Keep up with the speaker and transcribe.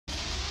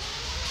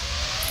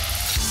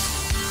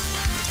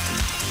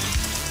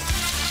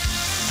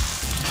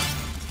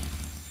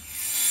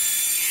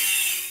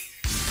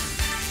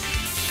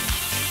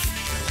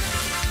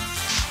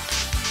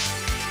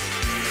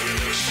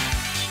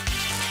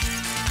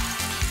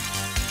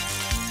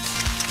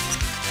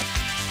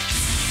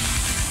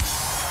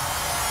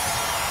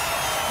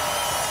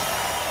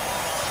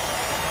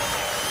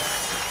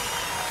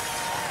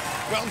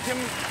Welcome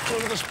to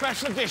another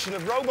special edition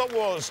of Robot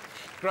Wars.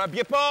 Grab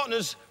your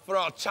partners for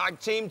our tag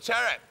team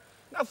terror.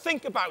 Now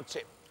think about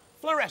it.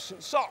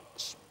 Fluorescent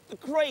socks, the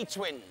Cray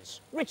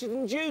twins, Richard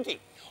and Judy,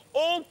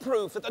 all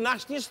proof that the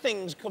nastiest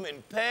things come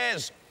in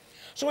pairs.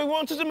 So we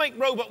wanted to make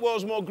Robot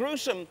Wars more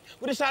gruesome.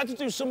 We decided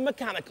to do some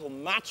mechanical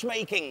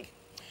matchmaking.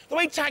 The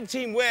way tag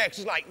team works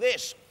is like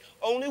this.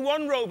 Only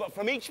one robot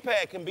from each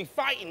pair can be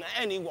fighting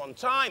at any one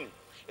time.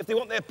 If they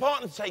want their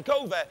partner to take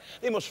over,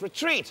 they must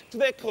retreat to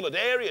their coloured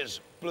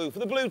areas. Blue for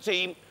the blue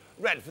team,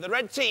 red for the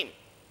red team.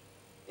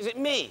 Is it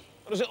me,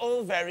 or is it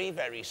all very,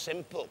 very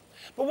simple?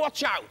 But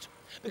watch out,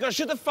 because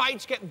should the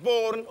fights get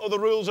boring or the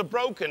rules are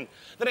broken,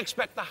 then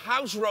expect the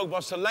house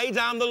robots to lay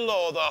down the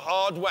law the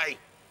hard way.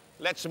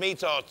 Let's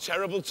meet our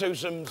terrible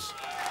twosomes.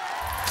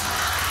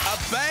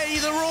 Obey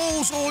the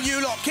rules, all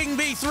you lot. King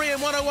B3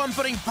 and 101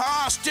 putting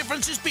past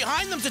differences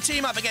behind them to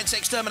team up against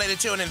Exterminator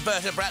 2 and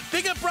Invertebrate.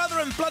 Bigger Brother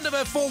and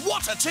Blunderbird 4,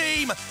 what a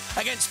team!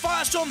 Against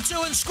Firestorm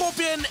 2 and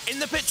Scorpion in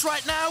the pitch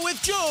right now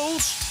with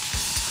Jules.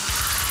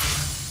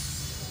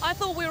 I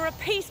thought we were a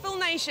peaceful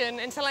nation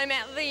until I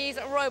met these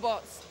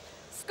robots.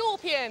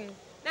 Scorpion.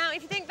 Now,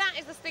 if you think that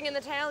is the sting in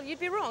the tail, you'd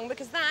be wrong,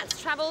 because that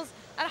travels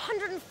at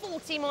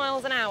 140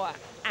 miles an hour.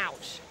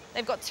 Ouch.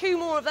 They've got 2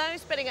 more of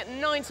those, spinning at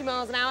 90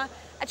 miles an hour.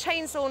 A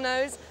chainsaw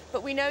nose,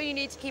 but we know you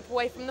need to keep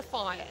away from the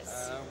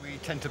fires. We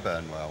tend to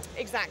burn well.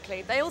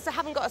 Exactly. They also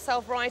haven't got a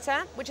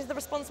self-righter, which is the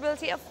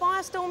responsibility of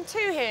Firestorm 2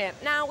 here.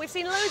 Now, we've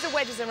seen loads of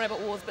wedges in Robot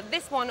Wars, but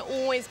this one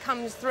always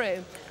comes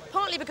through.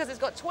 Partly because it's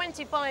got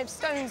 25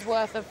 stones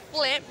worth of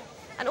flip,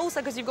 and also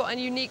because you've got a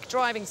unique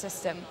driving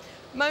system.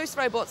 Most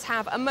robots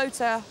have a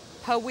motor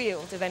per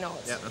wheel, do they not?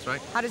 Yeah, that's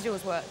right. How does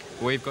yours work?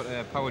 We've got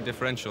a power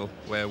differential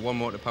where one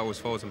motor powers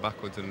forwards and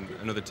backwards and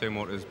another 2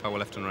 motors power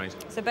left and right.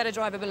 So better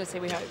drivability,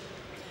 we hope.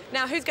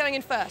 Now, who's going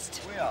in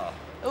first? We are.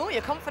 Oh,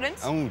 you're confident?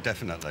 Oh,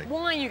 definitely.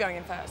 Why are you going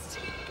in first?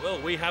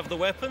 Well, we have the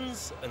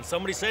weapons, and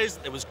somebody says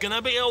there was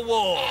gonna be a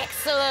war.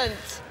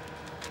 Excellent.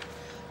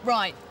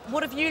 Right,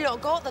 what have you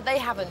lot got that they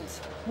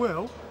haven't?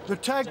 Well, the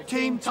tag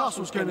team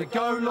tussle's going to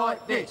go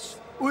like this.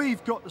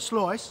 We've got the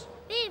slice.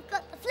 We've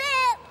got the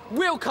flip.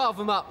 We'll carve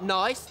them up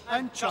nice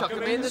And chuck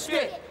them in the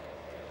skip.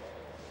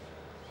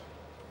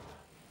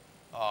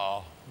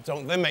 Oh,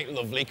 don't they make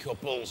lovely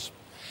couples?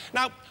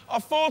 Now, our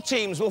 4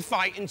 teams will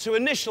fight into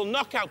initial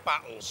knockout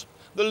battles.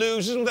 The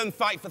losers will then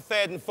fight for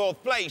 3rd and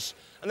 4th place,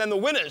 and then the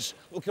winners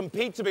will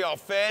compete to be our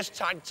first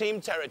tag team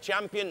terror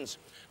champions.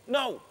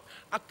 No,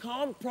 I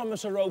can't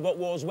promise a Robot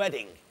Wars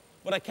wedding,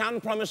 but I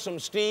can promise some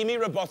steamy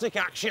robotic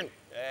action.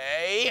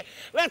 Hey,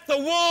 let the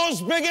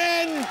wars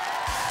begin!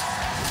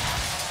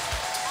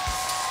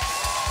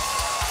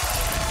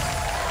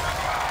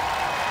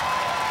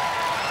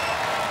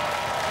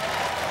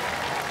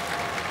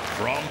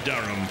 From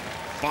Durham,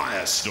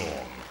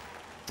 Firestorm.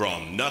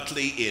 From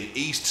Nutley in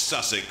East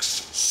Sussex,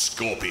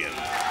 Scorpion.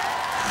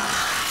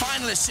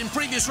 Finalists in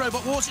previous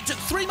Robot Wars, it took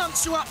 3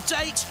 months to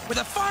update. With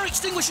a fire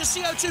extinguisher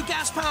CO2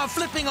 gas-powered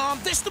flipping arm,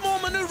 this the more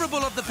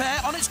manoeuvrable of the pair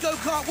on its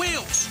go-kart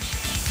wheels.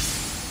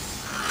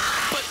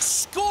 But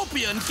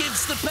Scorpion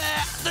gives the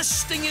pair the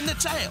sting in the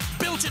tail.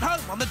 Built at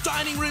home on the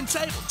dining room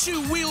table,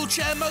 2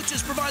 wheelchair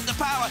motors provide the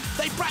power.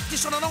 They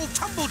practice on an old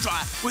tumble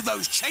dryer with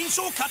those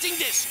chainsaw-cutting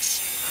discs.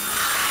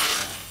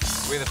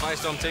 We're the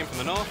Firestorm team from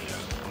the north.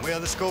 And we are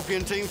the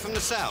Scorpion team from the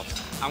south.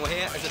 And we're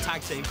here as a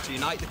tag team to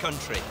unite the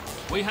country.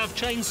 We have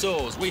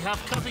chainsaws, we have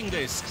cutting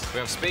discs. We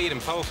have speed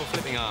and powerful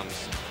flipping arms.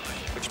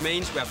 Which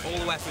means we have all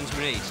the weapons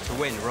we need to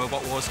win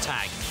Robot Wars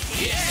tag.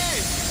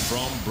 Yes!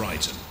 From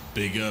Brighton,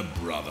 Bigger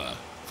Brother.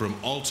 From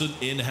Alton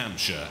in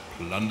Hampshire,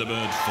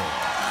 Blunderbird 4.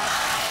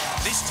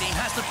 This team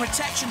has the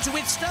protection to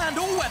withstand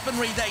all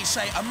weaponry, they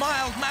say. A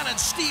mild-mannered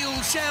steel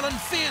shell and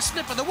fierce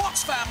snip of the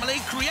Watts family.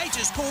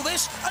 Creators call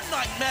this a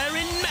nightmare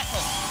in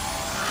metal.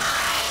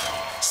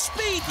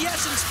 Speed, the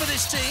essence for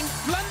this team.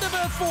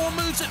 Blunderbird 4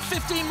 moves at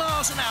 15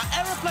 miles an hour.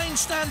 Aeroplane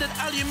standard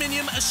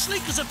aluminium, as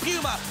sleek as a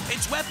puma.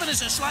 Its weapon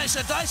is a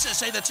slicer-dicer,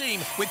 say the team,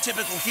 with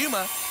typical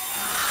humour.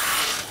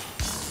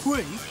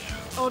 We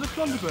are the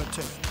Blunderbird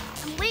team.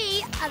 And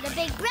we are the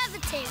Big Brother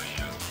team.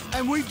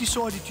 And we've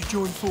decided to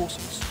join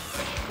forces.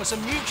 For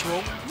some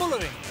mutual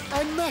mullering.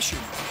 And mashing.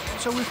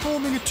 So we're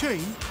forming a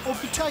team of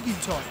the tagging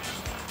type.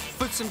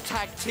 For some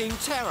tag team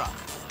terror.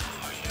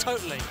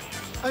 Totally.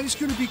 And it's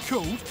going to be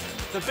called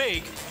The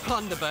Big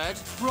Blunderbird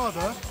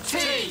Brother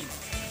Team.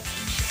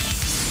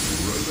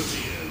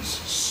 Roboteers,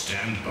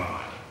 stand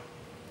by.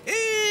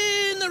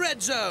 In the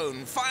red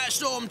zone,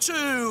 Firestorm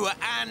 2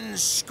 and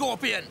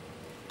Scorpion.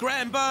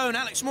 Graham Bone,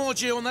 Alex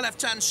Morgill on the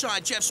left-hand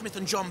side, Jeff Smith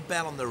and John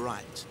Bell on the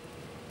right.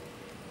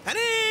 And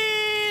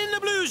in the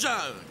blue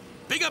zone,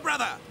 Bigger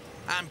Brother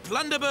and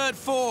Blunderbird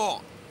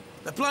 4.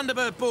 The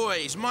Blunderbird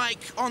boys,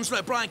 Mike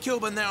Onslow, Brian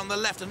Kilburn there on the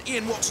left, and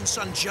Ian Watson's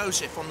son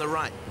Joseph on the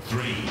right.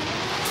 3, 2, 1,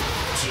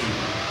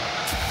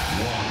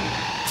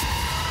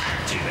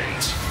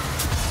 activate.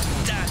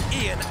 Dan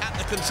Ian at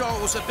the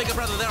controls, the Bigger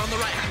Brother there on the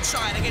right-hand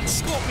side against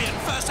Scorpion,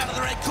 first out of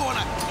the red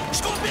corner.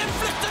 Scorpion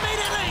flipped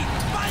immediately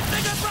by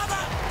Bigger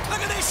Brother. Look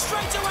at this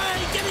straight away,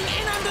 getting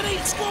in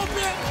underneath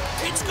Scorpion.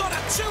 It's got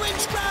a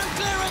 2-inch ground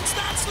clearance.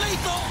 That's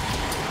lethal.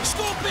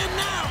 Scorpion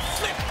now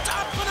flipped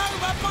up and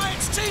over by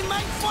its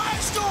teammate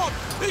Firestorm,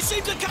 who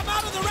seemed to come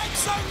out of the red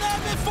zone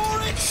there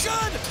before it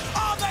should.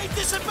 Are they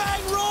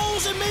disobeying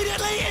rules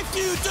immediately? If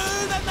you do,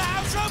 then the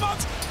house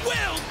robots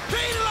will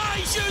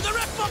penalise you. The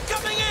ref bot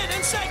coming in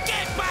and saying,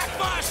 get back,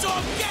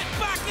 Firestorm, get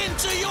back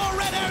into your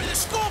red area. The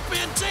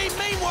Scorpion team,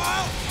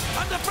 meanwhile,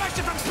 under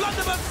pressure from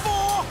Plunderbird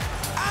 4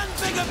 and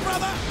Bigger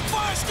Brother,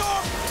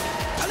 Firestorm.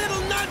 A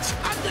little nudge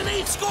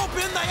underneath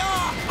Scorpion. They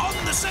are on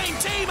the same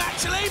team,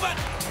 actually, but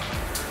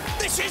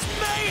this is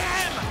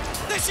mayhem.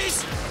 This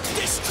is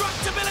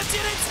destructibility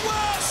at its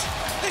worst.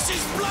 This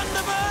is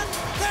Blunderbird.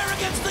 They're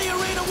against the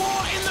arena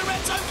war in the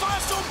red zone.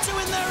 Firestorm 2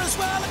 in there as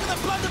well. Look at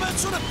the Blunderbird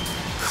sort of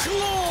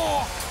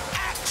claw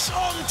axe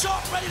on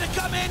top, ready to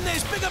come in.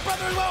 There's Bigger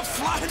Brother as well,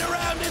 flying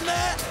around in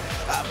there.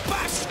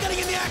 Bash is getting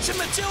in the action.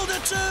 Matilda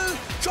too,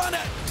 trying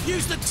to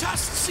use the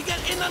tusks to get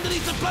in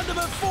underneath the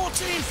Blunderbird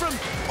 14 from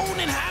Alton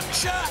in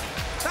Hampshire.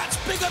 That's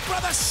Bigger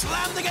Brother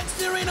slammed against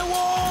the arena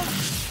wall.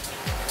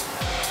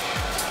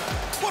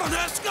 What on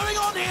earth's going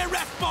on here,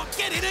 Refbot?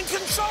 Get in and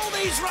control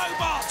these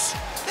robots.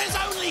 There's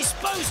only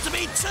supposed to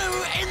be 2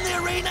 in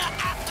the arena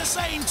at the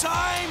same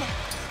time.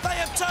 They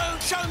have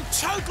shown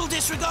total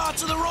disregard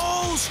to the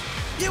rules.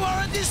 You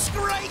are a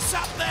disgrace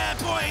up there,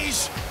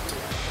 boys.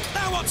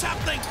 Now what's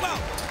happening? Well,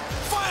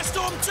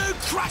 Firestorm 2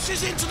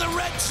 crashes into the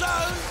red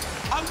zone.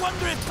 I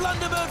wonder if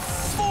Blunderbird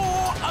 4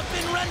 have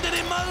been rendered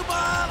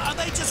immobile. Are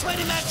they just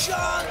waiting their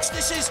chance?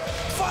 This is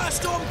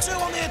Firestorm 2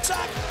 on the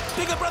attack.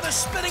 Bigger Brother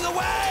spinning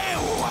away.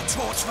 Oh, a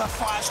torch for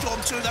Firestorm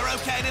 2. They're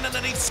okay and in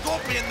underneath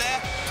Scorpion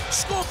there.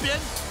 Scorpion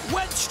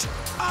wedged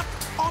up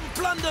on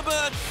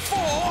Blunderbird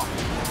 4.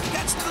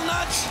 Gets the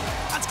nudge,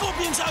 and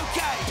Scorpion's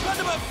okay.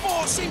 Blunderbird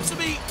 4 seems to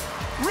be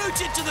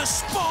rooted to the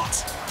spot.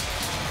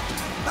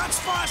 That's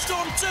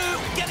Firestorm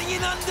 2 getting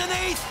in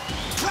underneath.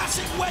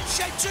 Classic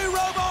wedge-shaped 2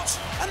 robots,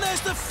 and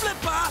there's the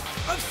flipper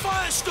of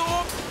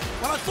Firestorm.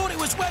 Well, I thought it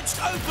was wedged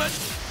open.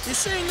 You're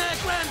seeing there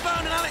Graham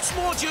Bone and Alex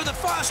Mordew, the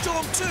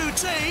Firestorm 2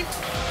 team.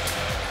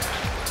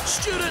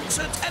 Students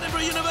at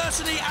Edinburgh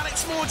University,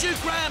 Alex Mordew,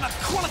 Graham, a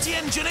quality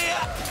engineer,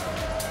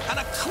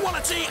 and a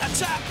quality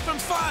attack from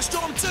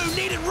Firestorm 2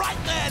 needed right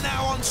there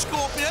now on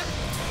Scorpion.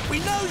 We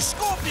know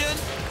Scorpion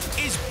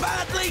is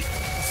badly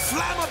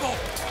flammable,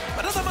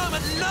 but at the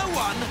moment no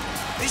one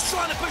is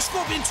trying to push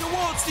Scorpion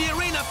towards the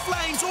arena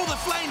flames or the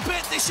flame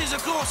pit. This is,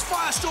 of course,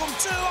 Firestorm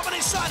 2 up on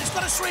its side. It's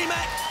got a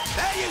 3-mech.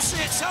 There you see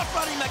it.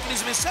 Self-running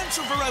mechanism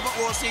essential for Robot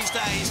Wars these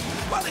days.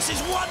 Well, this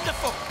is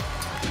wonderful.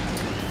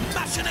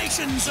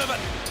 Machinations of a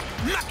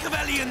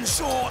Machiavellian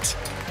sort.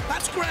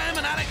 That's Graham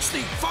and Alex,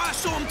 the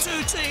Firestorm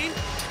 2 team.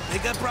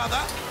 Bigger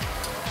Brother.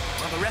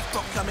 Well, the ref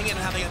bot coming in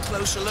and having a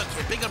closer look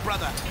here. Bigger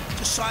Brother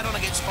just side on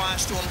against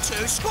Firestorm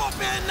 2.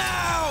 Scorpion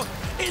now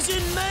is in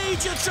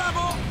major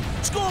trouble.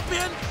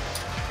 Scorpion,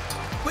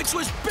 which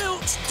was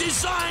built,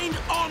 designed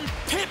on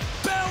Pip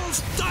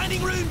Bell's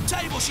dining room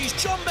table. She's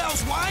John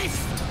Bell's wife.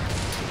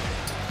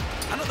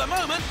 And at the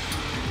moment,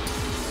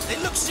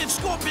 it looks as if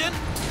Scorpion,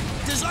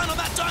 designed on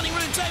that dining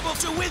room table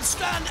to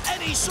withstand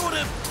any sort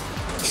of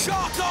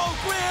charcoal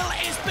grill,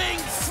 is being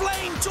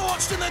flame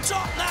torched in the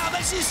top now.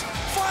 This is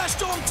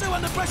Firestorm 2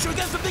 under pressure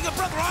again for Bigger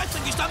Brother. I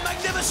think he's done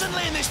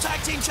magnificently in this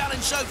tag team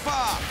challenge so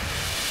far.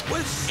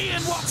 With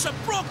Ian Watts, a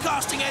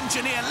broadcasting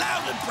engineer,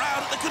 loud and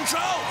proud at the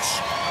controls.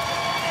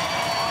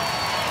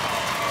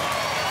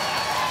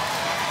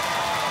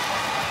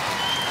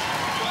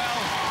 Well,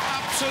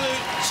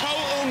 absolute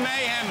total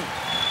mayhem.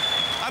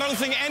 I don't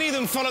think any of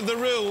them followed the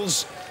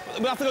rules.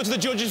 We'll have to go to the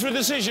judges for a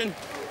decision.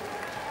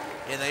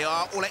 Here they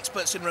are, all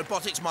experts in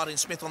robotics. Martin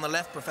Smith on the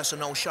left, Professor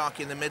Noel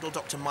Sharkey in the middle,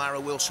 Dr. Myra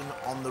Wilson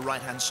on the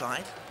right-hand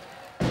side.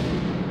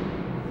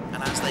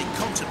 And as they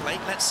contemplate,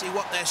 let's see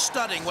what they're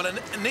studying. Well, an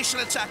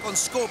initial attack on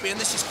Scorpion.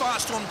 This is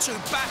Firestorm 2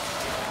 back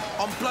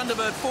on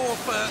Blunderbird 4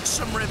 for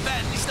some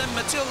revenge. Then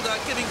Matilda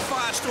giving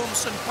Firestorm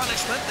some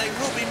punishment. They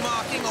will be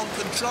marking on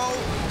control,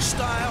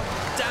 style,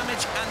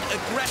 damage and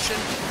aggression.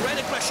 Great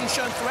aggression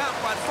shown throughout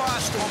by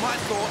Firestorm, I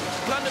thought.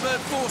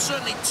 Blunderbird 4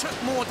 certainly took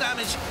more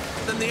damage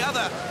than the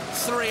other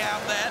 3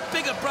 out there.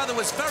 Bigger Brother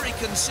was very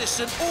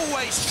consistent,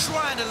 always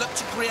trying to look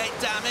to create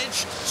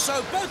damage.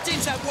 So both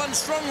teams have one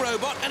strong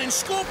robot, and in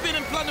Scorpion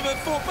and Blunderbird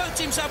 4, both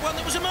teams have one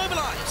that was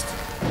immobilised.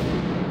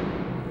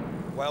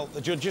 Well,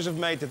 the judges have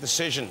made the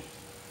decision.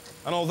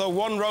 And although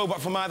one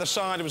robot from either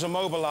side was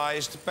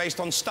immobilised based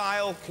on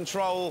style,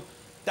 control,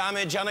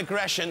 damage and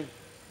aggression,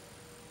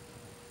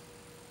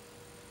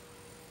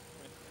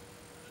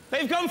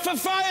 they've gone for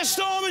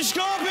Firestorm and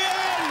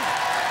Scorpion!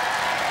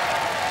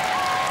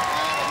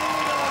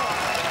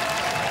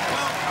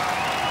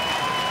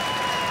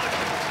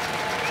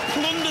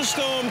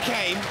 Plunderstorm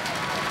came,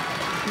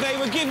 they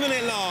were given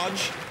it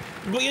large,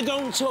 but you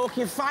don't talk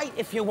your fight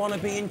if you want to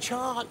be in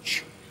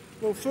charge.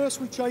 Well,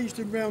 first we chased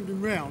him round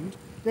and round,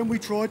 then we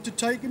tried to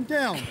take him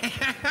down.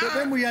 But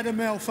then we had a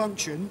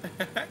malfunction,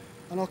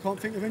 and I can't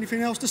think of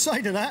anything else to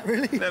say to that,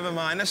 really. Never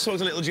mind, let's talk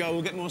to little Joe,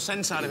 we'll get more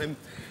sense out of him.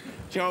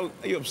 Joe,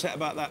 are you upset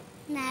about that?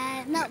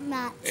 No, not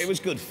much. It was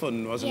good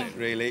fun, wasn't Yeah. it,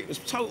 really? It was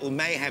total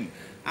mayhem.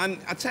 And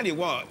I tell you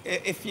what,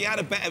 if you had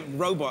a better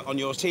robot on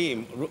your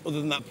team, other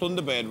than that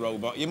Plunderbird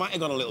robot, you might have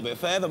gone a little bit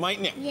further,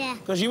 mightn't you? Yeah.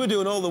 Because you were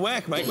doing all the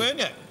work, mate, weren't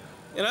you?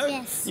 You know?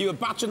 Yes. You were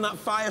battering that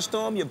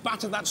Firestorm, you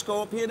battered that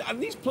Scorpion,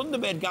 and these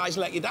Plunderbird guys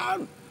let you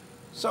down.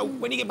 So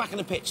when you get back in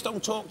the pitch,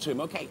 don't talk to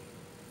him, OK?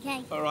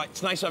 Okay. All right,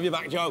 it's nice to have you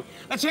back, Joe.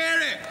 Let's hear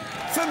it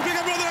from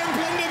Bigger Brother and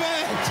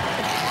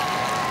Plunderbird.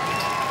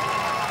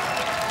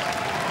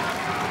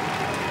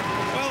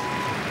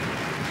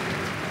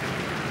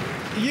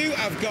 You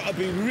have got to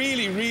be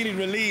really, really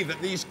relieved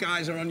that these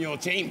guys are on your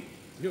team.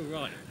 You're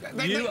right.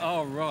 You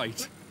are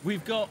right.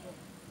 We've got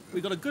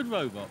a good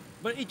robot,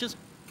 but it just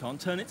can't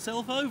turn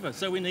itself over,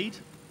 so we need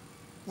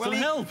some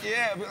help.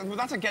 Yeah, but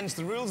that's against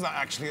the rules, that,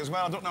 actually, as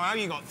well. I don't know how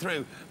you got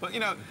through. But, you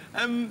know,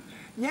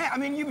 yeah, I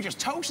mean, you were just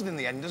toasted in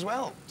the end as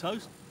well.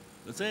 Toast.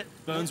 That's it.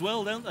 Burns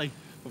well, don't they?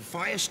 Well,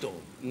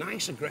 Firestorm,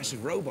 nice,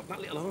 aggressive robot.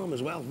 That little arm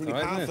as well, really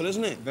Right, powerful,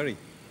 isn't it? Very.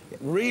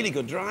 Really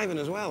good driving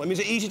as well. I mean, is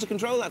it easy to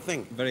control that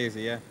thing? Very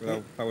easy, yeah.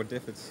 Without power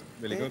diff, it's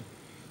really good.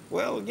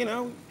 Well, you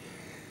know,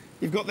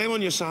 you've got them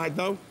on your side,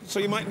 though, so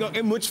you might not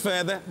get much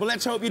further. But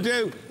let's hope you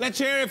do. Let's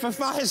hear it for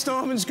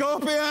Firestorm and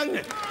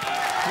Scorpion.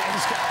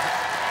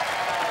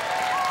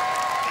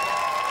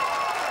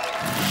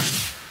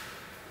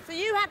 So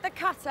you had the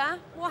cutter.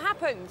 What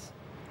happened?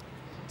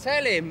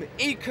 Tell him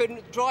he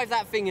couldn't drive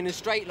that thing in a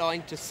straight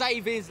line to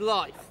save his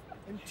life.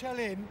 And tell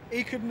him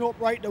he couldn't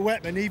operate the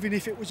weapon even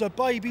if it was a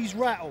baby's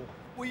rattle.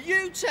 Will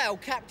you tell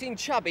Captain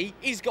Chubby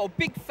he's got a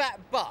big fat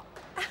butt?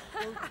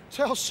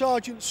 Tell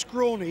Sergeant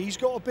Scrawny he's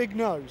got a big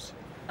nose.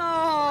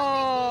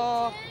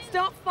 Oh,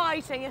 stop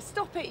fighting. Yeah,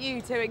 stop it,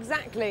 you two,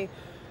 exactly.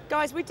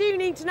 Guys, we do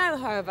need to know,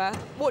 however,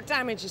 what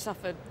damage you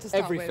suffered to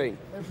start Everything.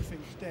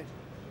 Everything's dead.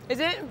 with. Is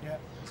it? Yeah.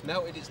 It's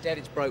melted, it's dead,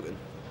 it's broken.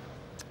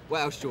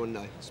 What else do you want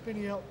to know?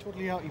 Spinny out,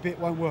 twiddly outy bit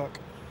won't work.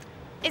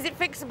 Is it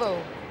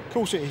fixable? Of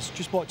course it is,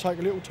 just might take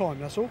a little time,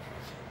 that's all.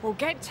 Well,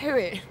 get to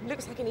it.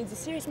 Looks like it needs a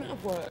serious amount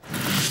of work.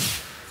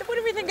 So what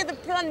do we think of the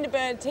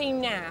Plunderbird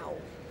team now?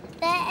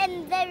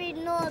 They're very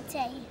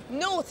naughty.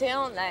 Naughty,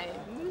 aren't they?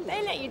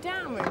 They let you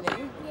down,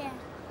 really. Yeah.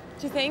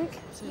 Do you think?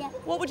 Yeah.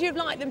 What would you have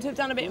liked them to have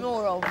done a bit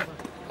more of?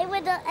 I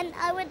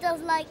would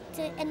have liked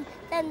them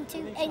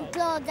to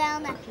claw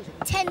down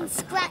 10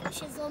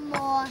 scratches or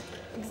more.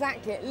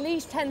 Exactly, at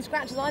least 10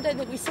 scratches. I don't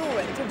think we saw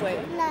it, did we?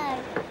 No.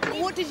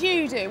 What did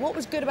you do? What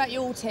was good about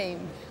your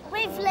team?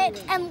 We've lit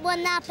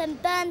one up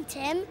and burnt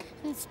him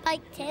and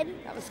spiked him.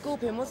 That was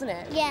Scorpion, wasn't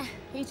it? Yeah.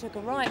 He took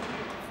a right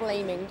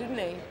flaming, didn't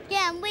he?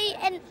 Yeah,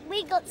 and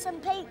we got some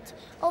paint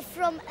off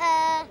from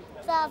the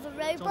other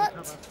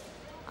robot.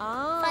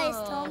 Ah.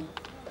 Firestorm.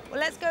 Well,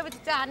 let's go over to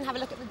Dad and have a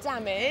look at the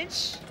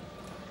damage.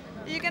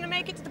 Are you going to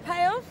make it to the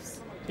payoffs?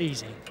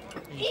 Easy.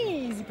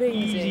 Easy peasy.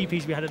 Easy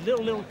peasy. We had a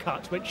little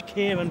cut, which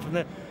Kieran from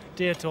the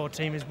Deertor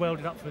team has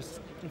welded up for us.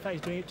 In fact,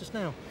 he's doing it just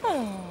now.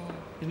 Oh.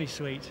 Isn't he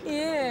sweet?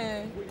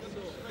 Yeah.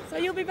 So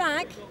you'll be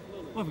back?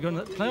 Well, we've got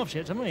the playoffs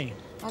yet, haven't we?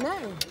 I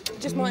know.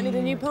 Just might need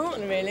a new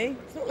partner, really.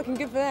 It's not looking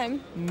good for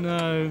them.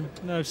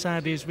 No,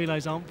 sadly his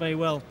relays aren't very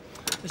well.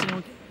 Let's see if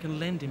I can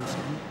lend him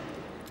something.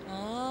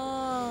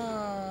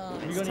 Ah.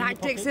 Have you It's got any in your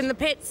tactics in the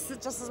pits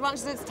just as much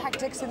as it's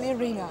tactics in the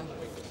arena.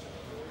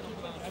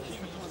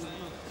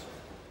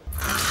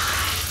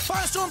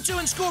 Firestorm 2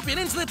 and Scorpion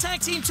into the Tag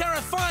Team Terror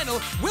final.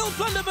 Will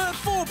Plunderbird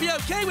 4 be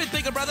OK with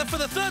Bigger Brother for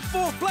the third,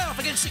 fourth playoff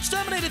against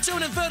Exterminator 2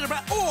 and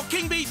Invertebrate, or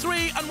King Bee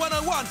 3 and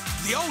 101,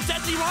 the old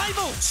deadly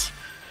rivals?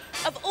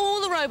 Of all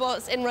the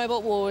robots in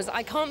Robot Wars,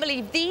 I can't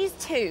believe these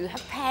two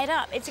have paired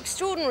up. It's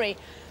extraordinary.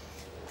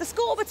 The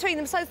score between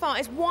them so far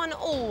is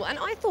 1-1, and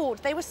I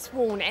thought they were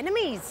sworn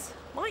enemies.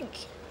 Mike?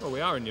 Well,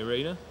 we are in the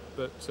arena,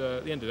 but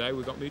at the end of the day,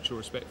 we've got mutual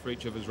respect for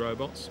each other's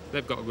robots.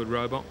 They've got a good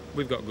robot,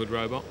 we've got a good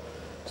robot.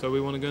 So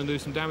we want to go and do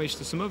some damage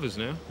to some others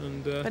now.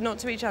 And, But not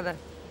to each other.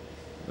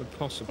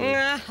 Possibly.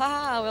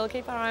 We'll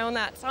keep our eye on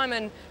that.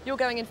 Simon, you're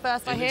going in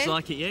first, I hear. Looks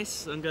like it,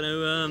 yes. I'm going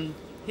to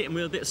hit him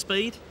with a bit of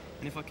speed,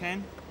 and if I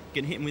can,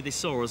 going to hit him with this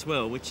saw as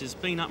well, which has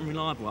been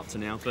unreliable up to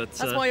now. But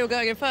that's why you're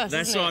going in first.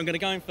 That's isn't why it? I'm going to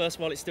go in first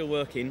while it's still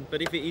working.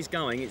 But if it is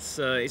going, it's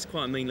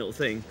quite a mean little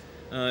thing.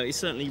 It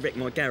certainly wrecked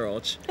my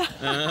garage.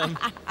 Yeah,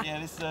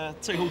 there's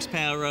 2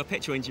 horsepower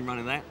petrol engine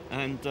running that,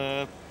 and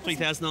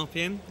 3,000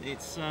 RPM.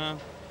 It's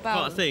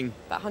quite a thing.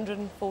 About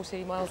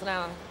 140 miles an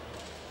hour.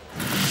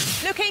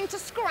 Looking to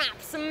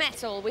scrap some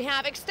metal, we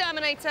have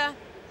Exterminator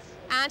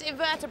and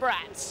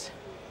Invertebrate.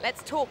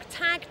 Let's talk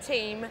tag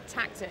team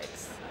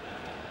tactics.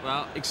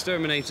 Well,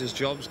 Exterminator's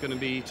job's going to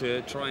be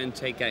to try and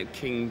take out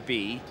King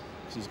Bee,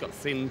 because he's got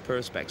thin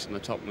perspex on the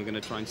top, and we're going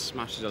to try and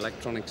smash his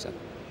electronics up.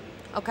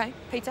 OK,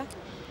 Peter?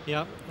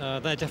 Yeah,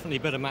 they're definitely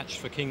better matched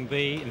for King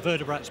Bee.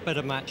 Invertebrate's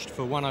better matched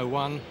for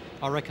 101.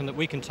 I reckon that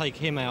we can take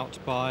him out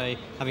by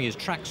having his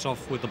tracks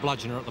off with the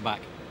bludgeoner at the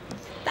back.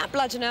 That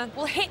bludgeoner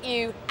will hit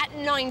you at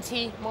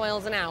 90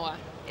 miles an hour.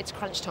 It's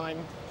crunch time.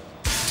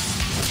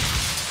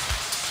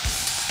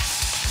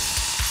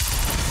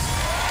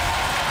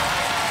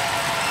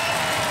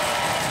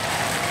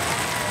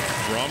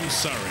 From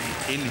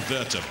Surrey,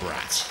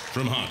 Invertebrat.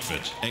 From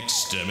Hartford,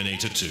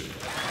 Exterminator 2.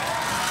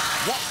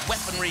 What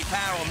weaponry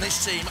power on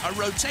this team? A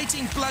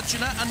rotating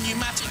bludgeoner and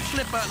pneumatic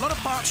flipper, a lot of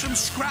parts from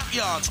scrap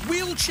yards,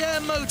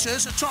 wheelchair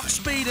motors, a top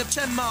speed of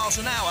 10 miles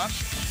an hour.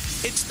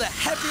 It's the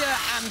heavier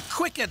and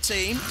quicker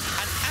team,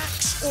 an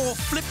axe or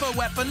flipper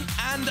weapon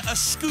and a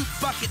scoop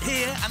bucket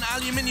here, an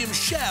aluminium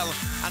shell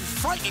and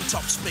frightening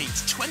top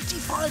speeds,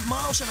 25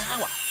 miles an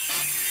hour.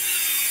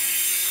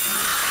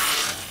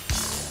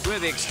 We're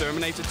the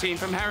Exterminator team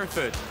from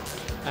Hereford.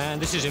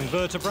 And this is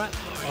Invertebrat.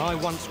 I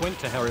once went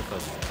to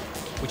Hereford,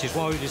 which is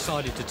why we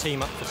decided to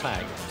team up for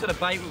tag. To the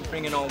bait, we're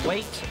bringing our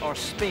weight, our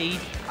speed,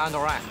 and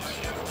our axe.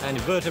 And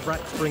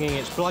Invertebrat's bringing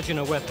its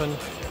bludgeoner weapon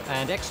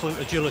and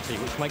excellent agility,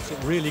 which makes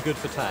it really good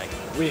for tag.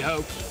 We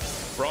hope.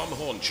 From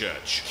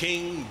Hornchurch,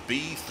 King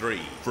B3.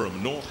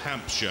 From North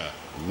Hampshire,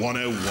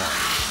 101.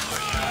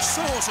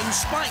 Saws and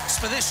spikes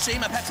for this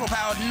team, a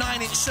petrol-powered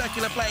 9-inch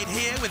circular blade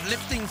here with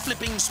lifting,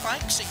 flipping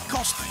spikes. It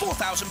cost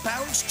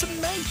 £4,000 to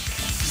make.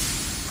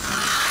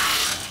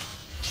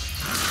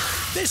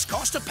 This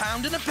cost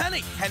 £1 and a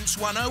penny, hence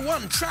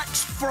 101.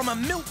 Tracks from a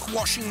milk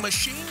washing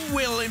machine.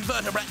 Will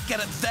Invertebrat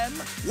get at them?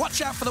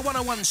 Watch out for the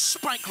 101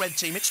 Spike Red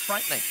team, it's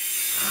frightening.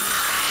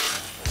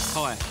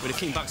 Hi, we're the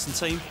King Buxton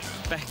team.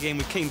 Back again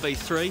with King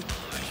B3.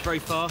 It's very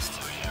fast,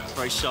 it's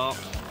very sharp,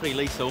 pretty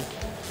lethal.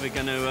 We're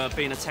going to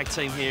be in a tag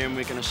team here and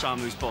we're going to show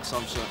them who's boss,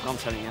 I'm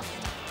telling you.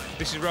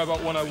 This is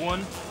Robot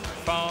 101.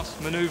 Fast,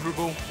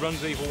 manoeuvrable,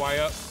 runs either way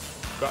up.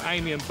 Got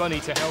Amy and Bunny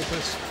to help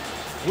us.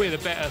 We're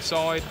the better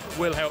side,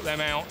 we'll help them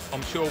out.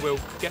 I'm sure we'll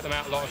get them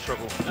out of a lot of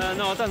trouble.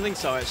 No, I don't think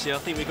so, actually. I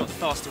think we've got the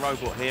faster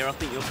robot here. I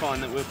think you'll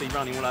find that we'll be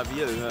running all over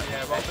you.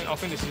 Yeah, but I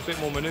think this is a bit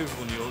more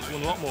manoeuvrable than yours. We've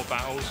won a lot more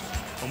battles,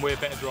 and we're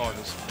better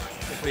drivers.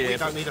 We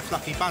don't need a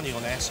fluffy bunny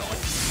on our side.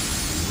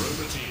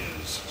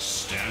 Roboteers,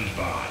 stand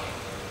by.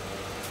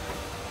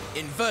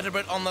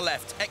 Invertebrat on the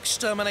left,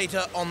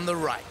 Exterminator on the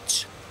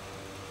right.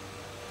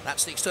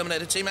 That's the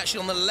Exterminator team actually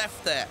on the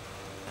left there.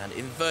 And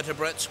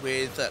Invertebrat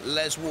with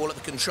Les Wall at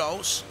the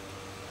controls.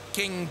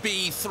 King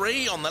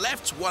B3 on the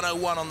left,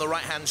 101 on the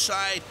right-hand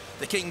side.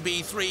 The King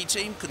B3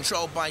 team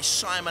controlled by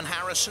Simon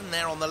Harrison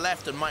there on the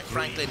left and Mike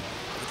Franklin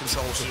at the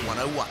controls of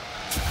 101.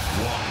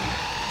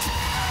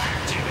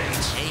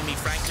 Amy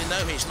Franklin,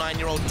 though, his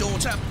 9-year-old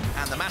daughter,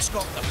 and the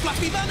mascot, the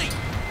Fluffy Bunny.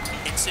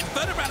 It's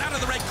Invertebrat out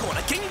of the red corner,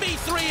 King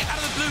B3 out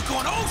of the blue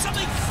corner. Oh,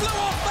 something flew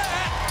off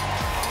there!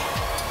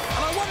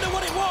 And I wonder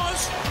what it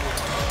was.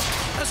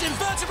 As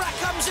Invertebrat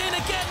comes in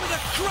again with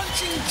a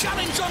crunching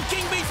challenge on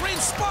King B3,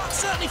 and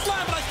sparks certainly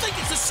flying, but I think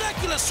it's the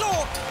circular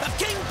saw of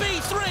King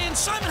B3 and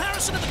Simon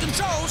Harrison at the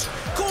controls,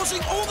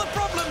 causing all the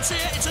problems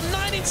here. It's a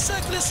 9-inch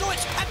circular saw,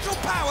 it's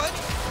petrol-powered.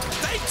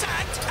 They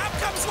tagged, out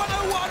comes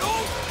 101.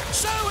 Oh,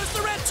 so as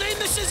the red team,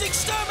 this is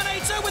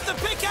Exterminator with the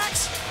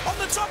pickaxe on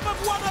the top of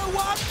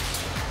 101.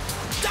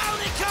 Down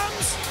it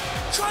comes,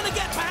 trying to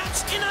get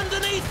perhaps in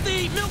underneath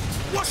the milk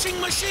washing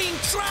machine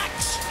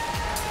tracks.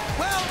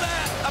 Well,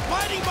 they're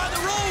abiding by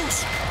the rules.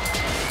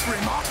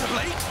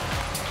 Remarkably.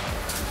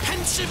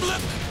 Pensive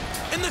look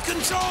in the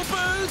control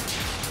booth.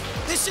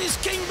 This is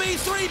King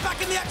B3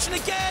 back in the action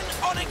again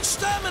on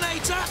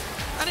Exterminator.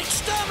 And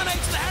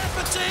Exterminator, the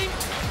Hereford team,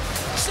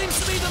 seems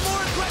to be the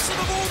more aggressive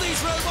of all these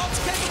robots,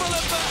 capable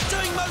of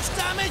doing most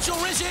damage, or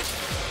is it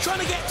trying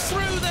to get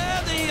through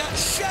there, the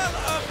shell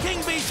of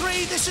King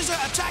B3? This is a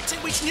tactic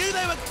which we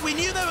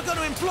knew they were going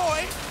to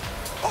employ.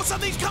 Oh,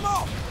 something's come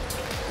off.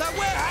 Now,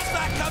 where has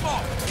that come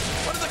off?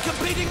 One of the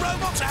competing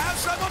robots, a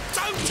house robot?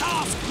 Don't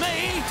ask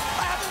me!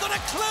 I haven't got a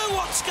clue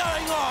what's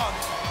going on!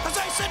 As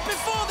I said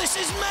before, this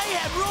is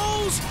mayhem.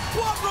 Rules?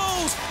 What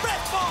rules?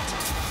 Redbot!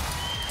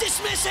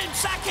 Dismiss him,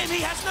 sack him, he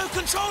has no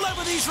control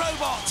over these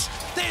robots!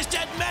 There's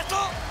Dead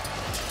Metal.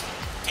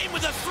 In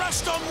with a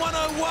thrust on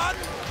 101.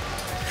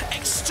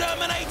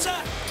 Exterminator.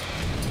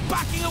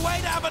 Backing away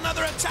to have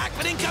another attack,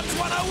 but in comes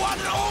 101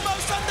 and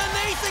almost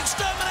underneath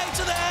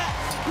Exterminator there.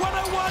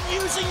 101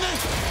 using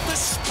the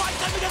spike.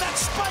 Don't forget that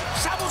spike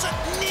travels at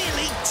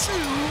nearly 200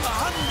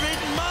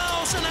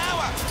 miles an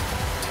hour.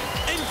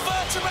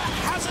 Invertebrat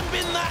hasn't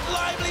been that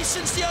lively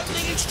since the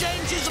opening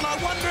exchanges, and I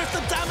wonder if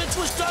the damage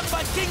was done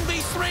by King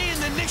B3 in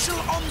the initial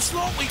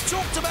onslaught we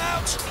talked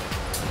about.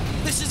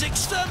 This is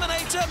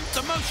Exterminator,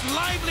 the most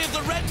lively of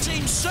the red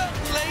team,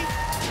 certainly.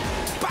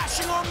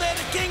 Bashing on there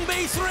to King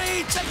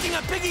B3, taking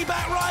a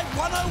piggyback ride,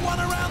 101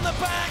 around the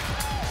back.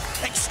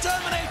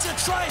 Exterminator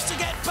tries to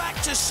get back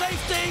to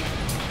safety.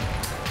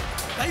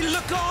 They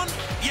look on.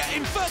 Yeah,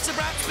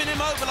 Invertebrat's been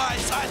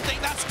immobilised. I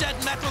think that's Dead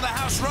Metal, the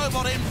house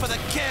robot, in for the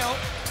kill.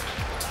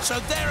 So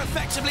they're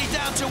effectively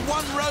down to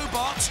one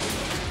robot.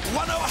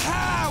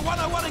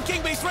 101 and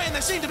King B3, and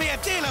there seemed to be a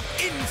deal of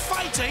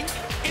infighting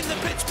in the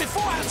pits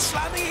beforehand,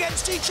 slamming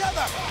against each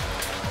other.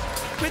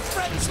 With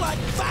friends like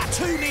that,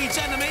 who needs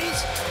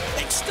enemies?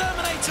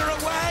 Exterminator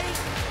away.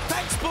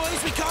 Thanks, boys,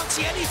 we can't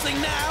see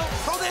anything now.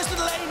 Oh, there's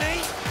little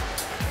Amy.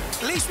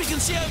 At least we can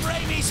see over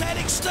Amy's head.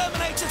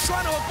 Exterminator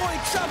trying to avoid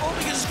trouble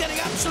because it's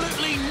getting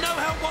absolutely no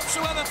help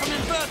whatsoever from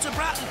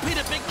Invertebrat and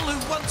Peter Bickle, who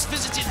once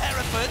visited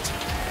Hereford.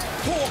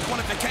 Poor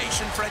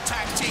qualification for a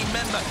tag team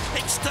member.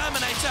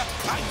 Exterminator,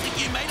 I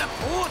think you made a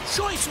poor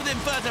choice with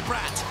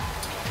Invertebrat.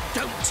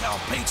 Don't tell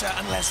Peter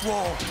unless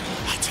War.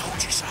 I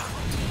told you so.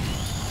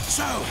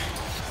 So,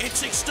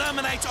 it's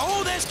Exterminator.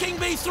 Oh, there's King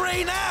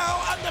B3 now,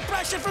 under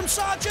pressure from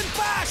Sergeant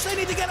Bash. They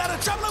need to get out of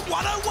trouble at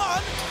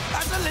 101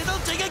 as a little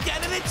dig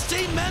again at its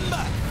team member.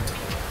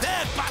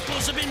 Their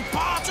battles have been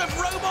part of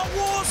Robot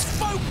Wars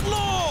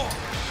folklore.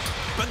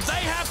 But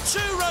they have two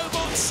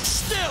robots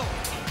still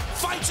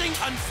fighting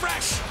and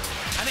fresh.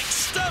 And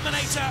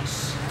Exterminator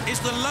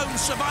is the lone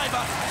survivor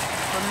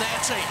from their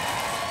team.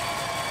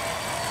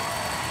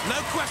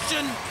 No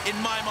question in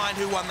my mind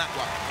who won that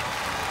one.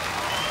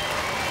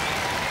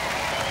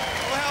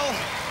 Well,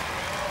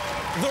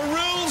 the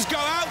rules go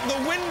out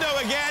the window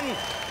again.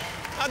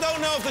 I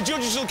don't know if the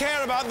judges will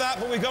care about that,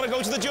 but we've got to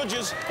go to the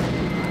judges.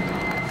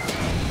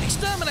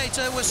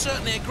 Exterminator was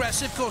certainly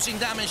aggressive, causing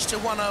damage to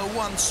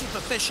 101,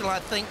 superficial, I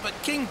think, but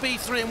King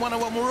B3 and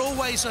 101 were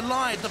always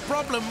allied. The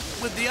problem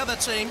with the other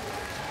team,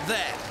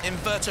 there,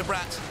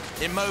 Invertebrat,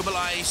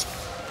 immobilised,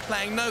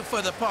 playing no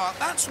further part.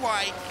 That's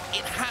why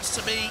it has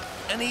to be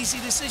an easy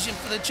decision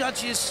for the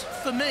judges,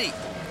 for me.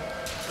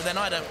 But then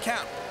I don't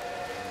count.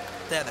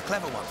 They're the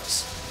clever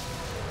ones.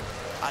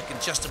 I can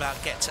just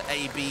about get to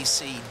A, B,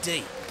 C,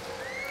 D.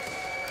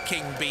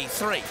 King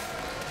B3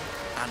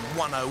 and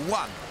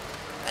 101.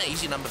 An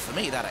easy number for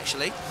me, that,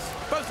 actually.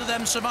 Both of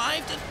them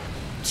survived, and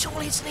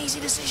surely it's an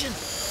easy decision.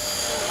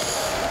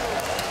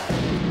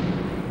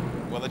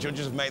 Well, the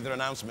judges have made their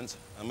announcement,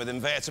 and with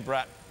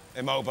Invertebrat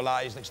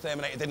immobilised,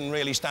 Exterminator didn't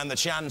really stand a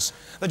chance.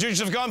 The judges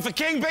have gone for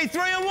King B3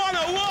 and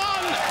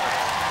 101!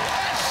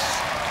 Yes!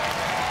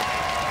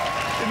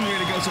 Didn't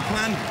really go to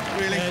plan,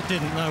 really. It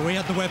didn't, no. We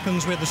had the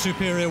weapons, we had the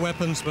superior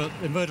weapons, but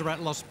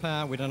Invertebrat lost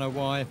power. We don't know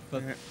why,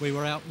 but we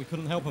were out, we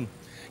couldn't help them.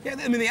 Yeah,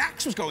 I mean, the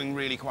axe was going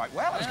really quite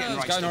well. It was getting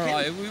going all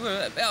right. We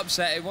were a bit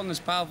upset. It wasn't as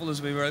powerful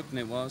as we were hoping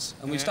it was.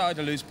 And we started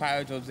to lose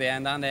power towards the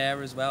end and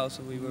air as well,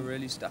 so we were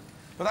really stuck.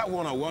 But that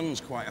 101's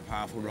quite a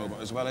powerful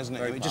robot as well, isn't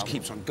it? It just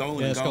keeps on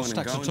going and going and going. It's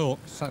got stacks of torque,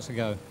 stacks to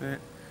go. Yeah.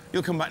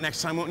 You'll come back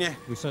next time, won't you?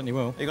 We certainly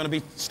will. You're going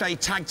to stay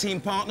tag team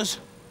partners?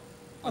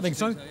 I think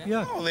so,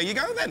 yeah. Oh, there you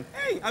go, then.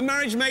 Hey, a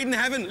marriage made in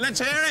heaven. Let's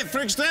hear it for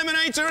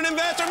Exterminator and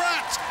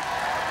Invertebrat.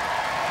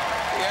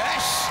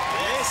 Yes.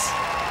 Yes.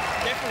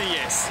 Definitely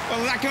yes. Well,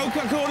 did that go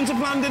according to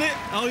plan, did it?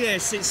 Oh,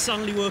 yes, it's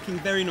suddenly working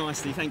very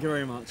nicely, thank you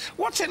very much.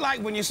 What's it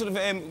like when you sort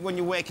of, when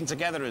you're working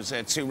together as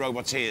two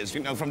roboteers,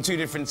 you know, from two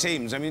different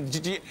teams? I mean,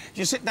 did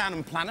you sit down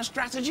and plan a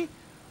strategy?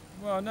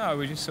 Well, no,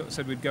 we just sort of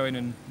said we'd go in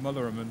and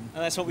muller them, and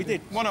that's what we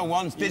did.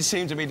 101 did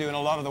seem to be doing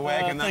a lot of the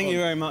work. In that thank you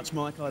very much,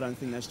 Mike. I don't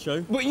think that's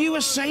true. But you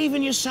were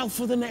saving yourself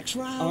for the next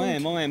round. I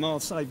am. I'll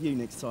save you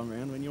next time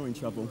round when you're in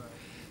trouble.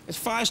 It's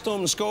Firestorm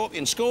and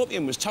Scorpion.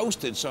 Scorpion was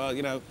toasted, so,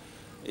 you know,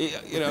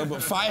 but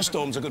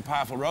Firestorm's a good,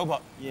 powerful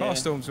robot. Yeah.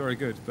 Firestorm's very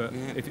good, but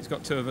if it's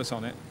got two of us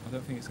on it, I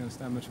don't think it's going to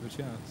stand much of a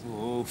chance.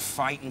 Oh,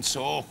 fight and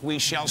talk, we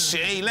shall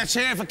see. Let's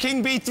hear it for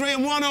King B3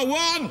 and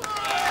 101. Come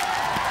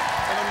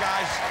on,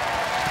 guys.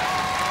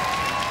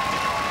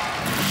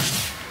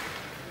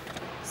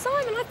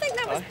 Simon, I think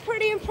that was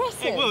pretty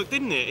impressive. It worked,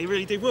 didn't it? It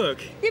really did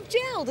work. You've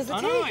gelled as a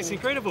team. I know, it's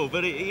incredible,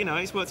 but you know,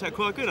 it's worked out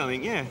quite good, I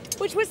think, yeah.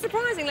 Which was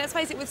surprising, let's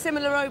face it, with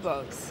similar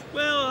robots.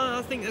 Well,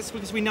 I think that's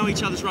because we know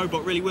each other's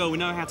robot really well. We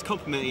know how to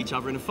complement each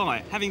other in a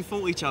fight. Having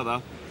fought each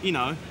other, you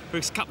know, for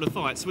a couple of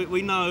fights,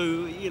 we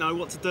know, you know,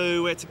 what to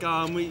do, where to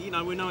go, and we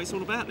know what it's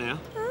all about now.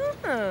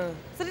 So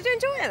did you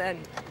enjoy it then?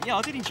 Yeah,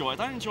 I did enjoy it.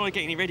 I don't enjoy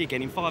getting it ready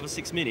again in 5 or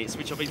 6 minutes,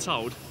 which I've been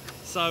told.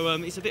 So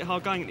it's a bit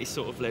hard going at this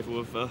sort of level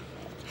of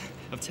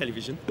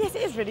television. Yes,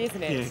 it is really,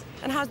 isn't it? Yeah.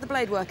 And how's the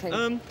blade working?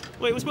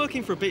 Well, it was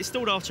working for a bit. It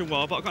stalled after a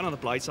while, but I've got another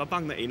blade, so I'll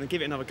bung that in and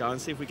give it another go and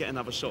see if we get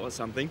another shot or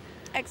something.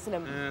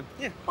 Excellent.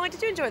 Yeah. Why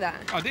did you enjoy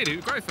that? I did. It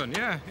was great fun,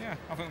 yeah.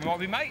 I think we might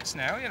be mates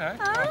now, you know.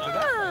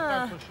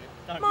 Ah. Don't push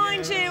it.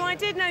 Mind you, I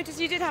did notice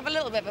you did have a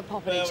little bit of a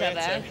pop at each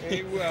other.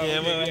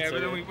 But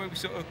then we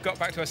sort of got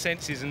back to our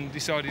senses and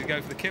decided to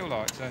go for the kill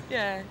light, so...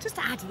 Yeah, just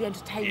to add to the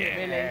entertainment,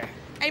 really.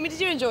 Amy, did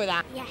you enjoy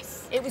that?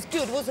 Yes. It was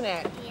good, wasn't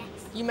it? Yes.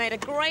 You made a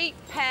great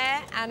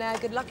pair,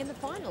 and good luck in the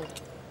final.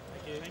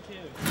 Thank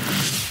you.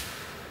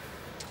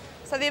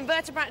 So the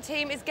Invertebrat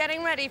team is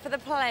getting ready for the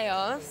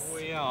playoffs.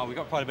 We are. We've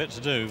got quite a bit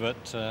to do,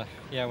 but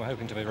yeah, we're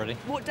hoping to be ready.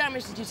 What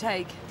damage did you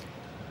take?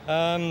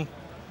 Well,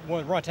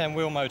 right-hand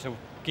wheel motor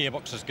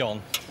gearbox has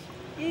gone.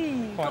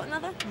 Got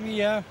another?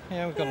 Yeah,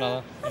 we've got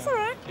another. That's all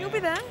right. You'll be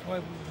there.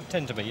 Well, we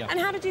tend to be, yeah. And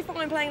how did you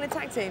find playing in a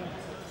tag team?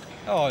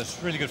 Oh,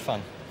 it's really good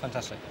fun.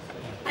 Fantastic.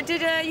 And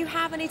did you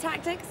have any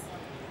tactics?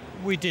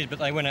 We did, but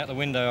they went out the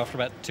window after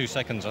about 2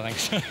 seconds, I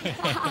think.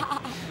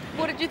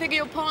 What did you think of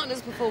your partner's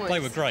performance?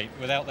 They were great.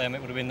 Without them, it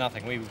would have been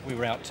nothing. We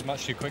were out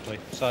much too quickly.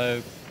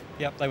 So,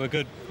 yep, they were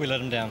good. We let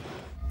them down.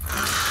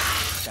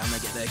 Can they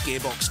get their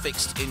gearbox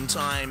fixed in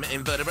time?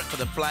 Invertebrate for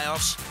the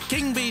playoffs.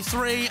 King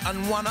B3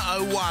 and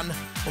 101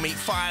 will meet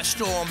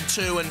Firestorm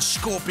 2 and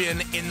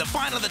Scorpion in the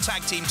final of the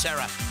Tag Team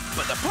Terror.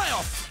 But the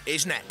playoff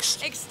is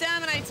next.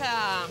 Exterminator.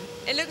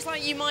 It looks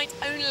like you might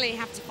only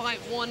have to fight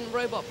one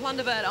robot.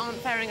 Plunderbird aren't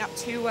faring up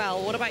too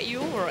well. What about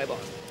your robot?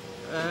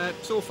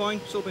 It's all fine.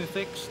 It's all been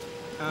fixed,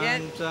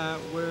 and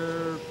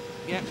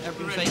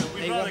everything's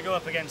We'd rather go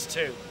up against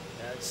two.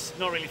 It's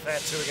not really fair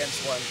 2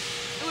 against 1.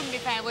 It wouldn't be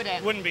fair, would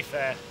it? Wouldn't be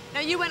fair.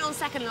 Now, you went on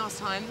second last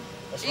time.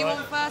 That's Are you right.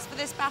 on first for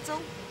this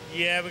battle?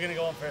 Yeah, we're going to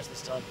go on first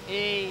this time.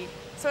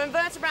 So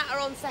Invertebrate are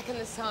on second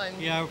this time.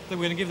 Yeah, we're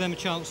going to give them a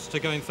chance to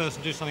go in first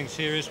and do something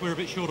serious. We're a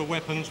bit short of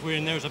weapons. We're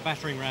in there as a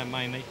battering ram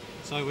mainly,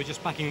 so we're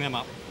just backing them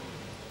up.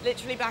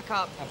 Literally back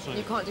up.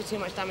 Absolutely. You can't do too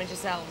much damage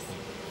yourselves.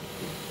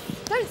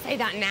 Don't say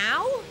that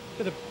now.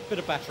 Bit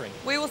of battering.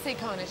 We will see,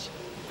 Carnage.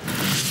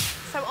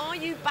 So are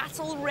you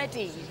battle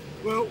ready?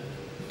 Well,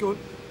 good.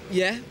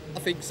 Yeah, I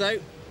think so.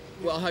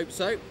 Well, I hope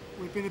so.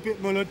 We've been a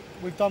bit mullered.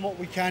 We've done what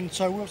we can,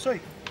 so we'll see.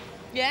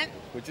 Yeah?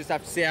 We'll just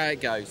have to see how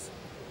it goes.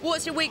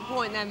 What's your weak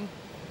point then?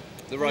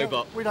 The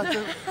robot. We don't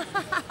do.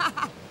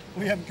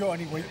 We haven't got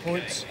any weak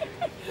points.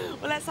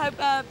 Well, let's hope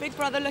Big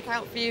Brother look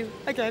out for you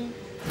again.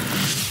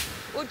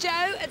 Well,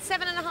 Joe, at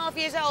 7.5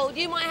 years old,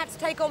 you might have to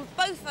take on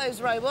both those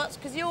robots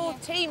because your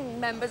team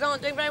members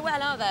aren't doing very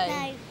well, are they?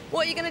 No.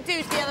 What are you going to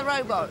do to the other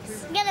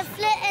robots? I'm gonna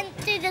flip and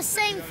do the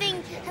same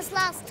thing as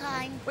last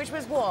time. Which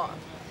was what?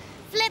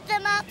 Flip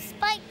them up,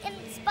 spike them,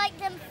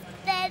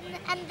 then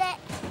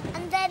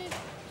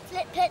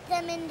put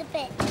them in the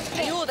pit.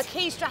 And you're the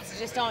key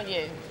strategist, aren't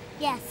you?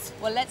 Yes.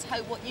 Well, let's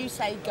hope what you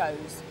say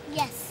goes.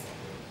 Yes.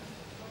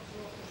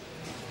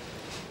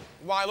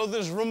 While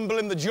others rumble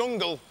in the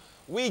jungle,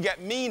 we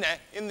get meaner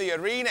in the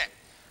arena.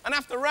 And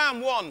after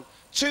round 1,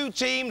 2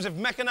 teams of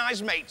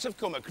mechanised mates have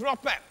come a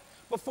cropper.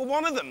 But for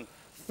one of them,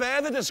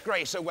 further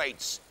disgrace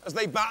awaits as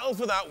they battle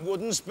for that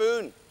wooden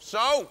spoon.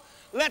 So,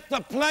 let the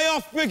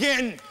playoff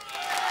begin.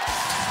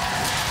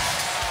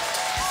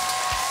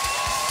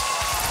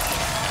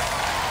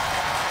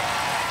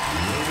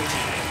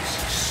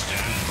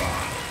 Stand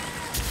by.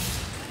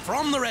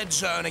 From the red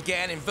zone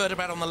again,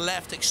 Invertebrate on the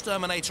left,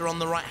 Exterminator on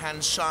the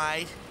right-hand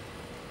side.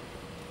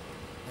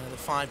 The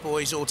 5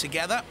 boys all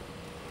together.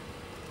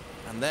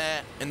 And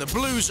there in the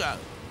blue zone,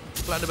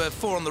 Blunderbird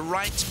 4 on the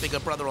right, Bigger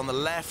Brother on the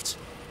left.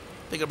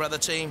 Bigger Brother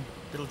team,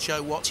 little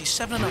Joe Watts, he's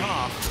 7.5.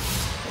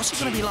 What's he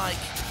going to be like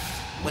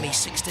when he's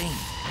 16?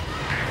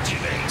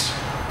 Activate.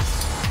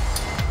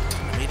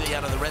 Immediately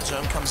out of the red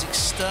zone comes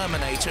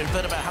Exterminator.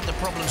 Invertebrate had the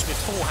problems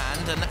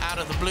beforehand, and out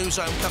of the blue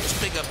zone comes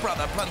Bigger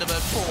Brother.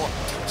 Blunderbird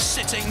 4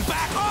 sitting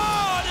back.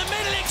 Oh, and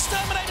immediately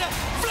Exterminator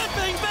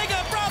flipping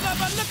Bigger Brother,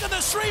 but look at the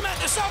Shreemet,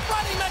 the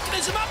self-righting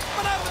mechanism, up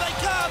and over they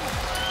come.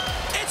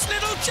 It's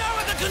little Joe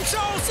at the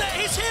controls there.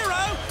 His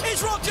hero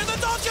is Roger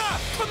the Dodger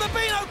from the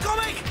Beano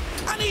comic,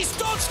 and he's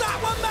dodged that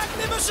one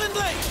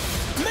magnificently.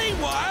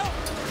 Meanwhile,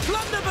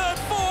 Blunderbird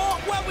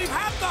 4, well, we've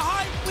had the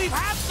hype, we've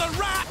had the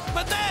rap,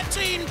 but their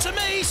team, to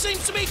me,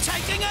 seems to be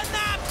taking a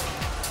nap.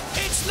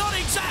 It's not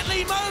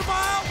exactly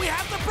mobile. We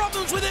had the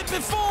problems with it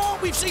before.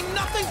 We've seen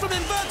nothing from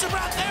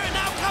Invertebrate there. It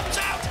now comes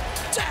out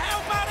to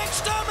help out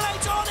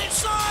Exterminator on its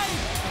side.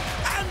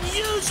 And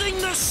using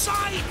the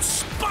side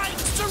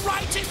spikes to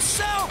right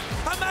itself.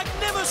 A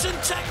magnificent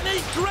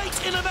technique, great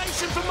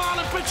innovation from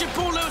Marlon Pritchard,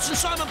 Paul Lewis and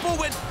Simon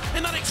Baldwin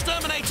in that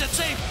Exterminator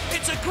team.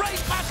 It's a great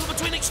battle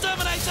between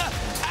Exterminator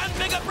and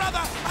Bigger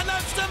Brother. And now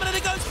Exterminator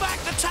goes back.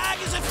 The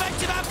tag is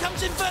effective. Out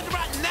comes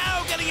Invertebrate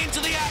now getting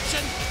into the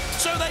action.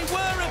 So they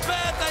were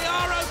repaired. They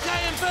are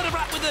okay.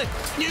 Invertebrate with the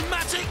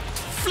pneumatic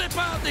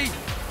flipper, the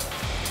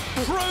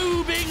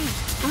probing,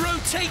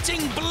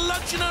 rotating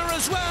bludgeoner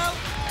as well.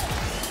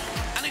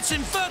 And it's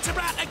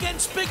Invertebrate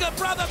against Bigger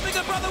Brother.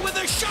 Bigger Brother with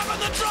a shove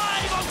and the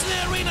drive onto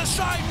the arena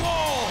side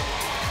wall.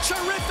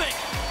 Terrific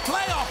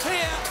playoff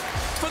here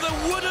for the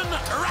wooden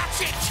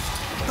ratchet.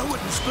 The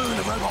wooden spoon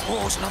of Robot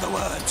Wars, in other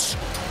words.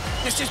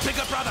 This is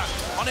Bigger Brother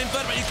on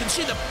Invertebrate. You can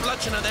see the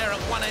bludgeoner there at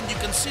one end. You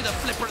can see the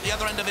flipper at the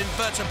other end of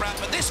Invertebrate.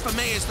 But this, for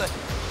me, is the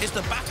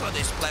battle of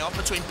this playoff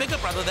between Bigger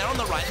Brother there on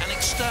the right and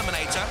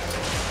Exterminator.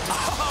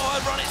 Oh,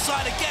 over on its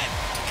side again.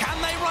 Can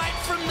they right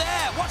from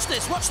there? Watch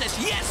this, watch this.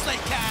 Yes, they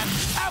can.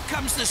 Out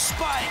comes the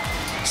spike.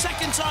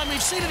 Second time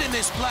we've seen it in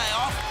this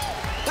playoff.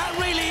 That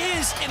really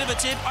is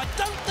innovative. I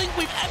don't think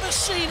we've ever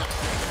seen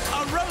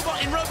a robot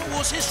in Robot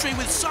Wars history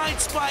with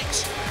side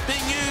spikes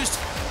being used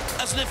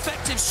as an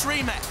effective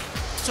Shreemet.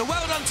 So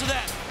well done to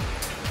them.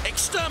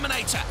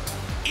 Exterminator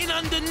in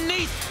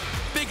underneath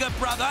Bigger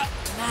Brother.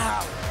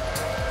 Now,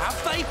 have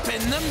they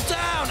pinned them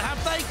down?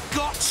 Have they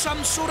got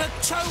some sort of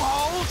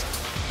toehold?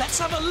 Let's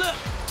have a look.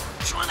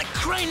 Trying to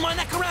crane my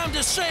neck around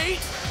to see.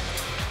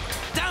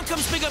 Down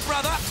comes Bigger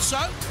Brother. So,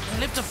 they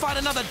live to fight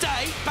another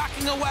day.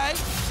 Backing away.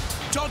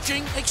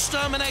 Dodging,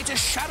 Exterminator,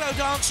 shadow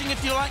dancing,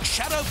 if you like,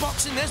 shadow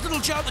boxing. There's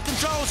little Joe at the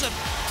controls of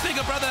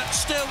Bigger Brother.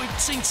 Still, we've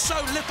seen so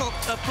little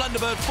of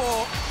Blunderbird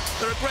 4.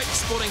 They're a great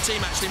sporting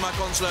team, actually,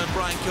 Mike Onslow and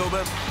Brian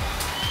Kilburn.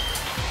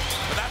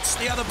 But that's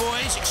the other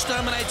boys,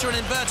 Exterminator and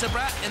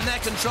Invertebrate in their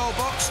control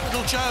box.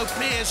 Little Joe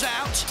peers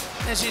out.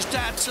 There's his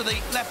dad to the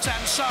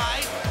left-hand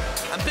side.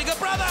 And Bigger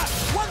Brother,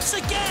 once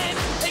again,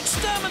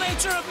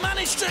 Exterminator have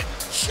managed to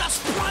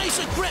just prize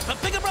a grip.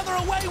 But Bigger Brother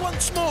away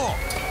once more.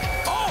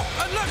 Oh,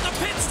 and look, the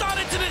pit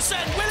started to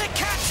descend. Will it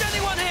catch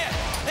anyone here?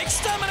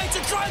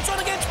 Exterminator drives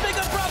on against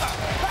Bigger Brother.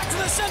 Back to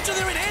the centre,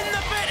 they're in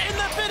the pit, in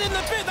the pit, in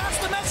the pit.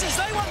 That's the message.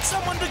 They want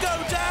someone to go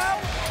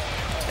down.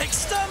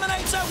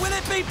 Exterminator, will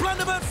it be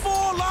Blunderbird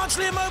 4,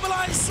 largely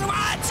immobilised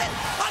throughout?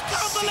 I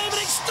can't believe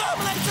it.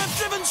 Exterminator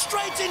driven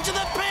straight into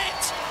the pit.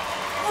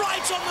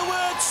 Right on the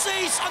word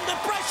cease, under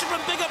pressure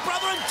from Bigger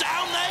Brother, and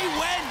down they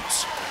went.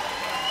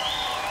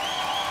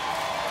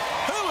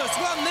 Who has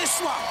won this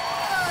one?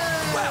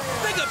 Well,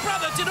 Bigger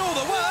Brother did all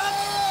the work.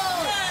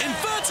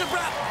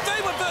 Invertebrate,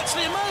 they were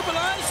virtually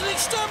immobilised, and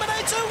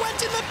Exterminator went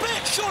in the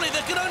pit. Surely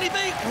there can only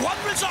be one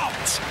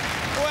result.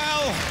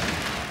 Well,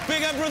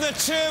 Bigger Brother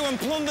 2 and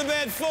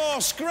Plunderbird 4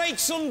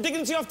 scraped some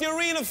dignity off the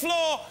arena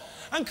floor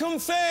and come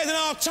third in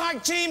our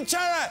tag team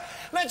terror.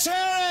 Let's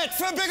hear it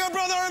for Bigger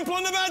Brother and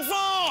Plunderbird 4.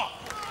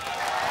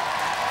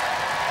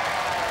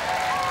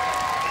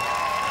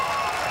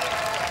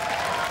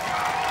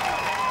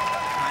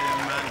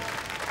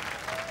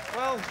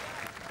 Well,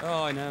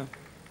 oh, I know.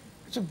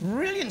 It's a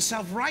brilliant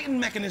self-righting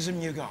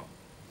mechanism you got.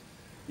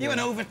 You went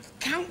over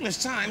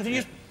countless times and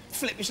you just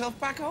flip yourself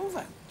back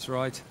over. That's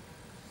right.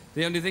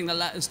 The only thing that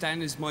let us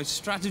down is my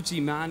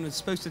strategy man was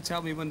supposed to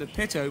tell me when the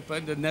pit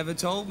opened and never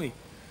told me.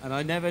 And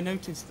I never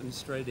noticed them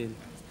straight in.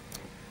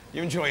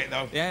 You enjoy it,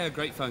 though? Yeah,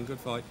 great fun, good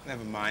fight.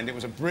 Never mind, it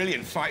was a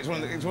brilliant fight.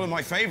 It's one of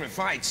my favourite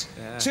fights.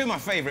 Yeah. Two of my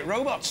favourite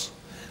robots.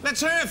 Let's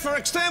hear it for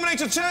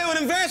Exterminator 2 and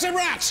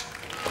Invertebrate!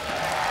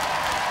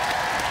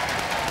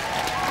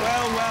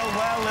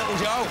 Well, little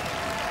Joe.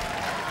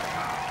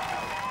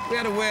 We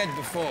had a word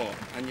before,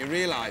 and you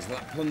realised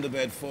that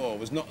Plunderbird 4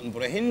 was nothing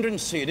but a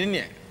hindrance to you, didn't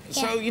you? Yeah.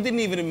 So you didn't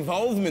even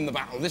involve them in the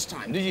battle this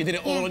time, did you? You did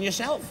it all on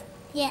yourself?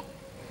 Yeah.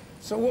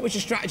 So what was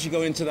your strategy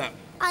going into that?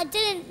 I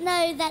didn't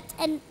know that,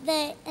 and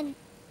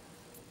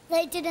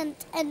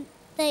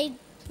they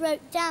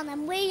broke down,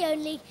 and we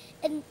only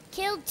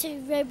killed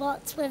 2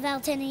 robots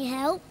without any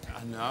help.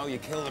 I know, you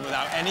killed them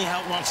without any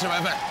help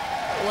whatsoever.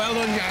 Well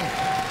done, Joe.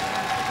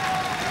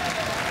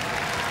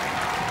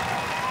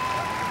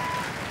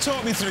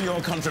 Talk me through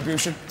your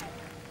contribution.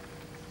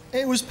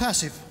 It was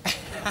passive.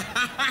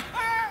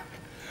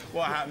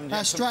 What happened?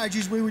 Our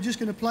strategies, we were just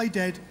going to play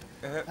dead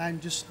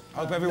and just...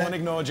 Hope everyone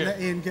ignored you. Let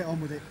Ian get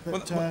on with it.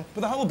 But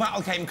the whole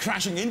battle came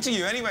crashing into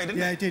you anyway, didn't it?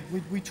 Yeah, it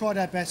did. We tried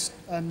our best.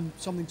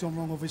 Something's gone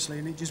wrong, obviously,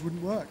 and it just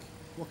wouldn't work.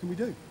 What can we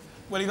do?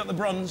 Well, you got the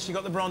bronze. You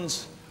got the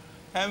bronze.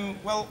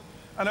 Well,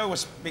 I know we're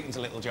speaking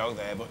to little Joe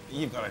there, but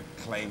you've got to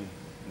claim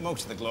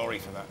most of the glory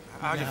for that.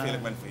 How do you feel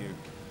it went for you?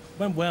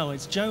 Went well.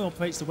 It's Joe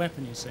operates the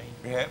weapon, you see.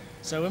 Yeah.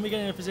 So when we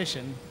get in a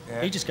position,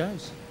 he just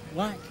goes.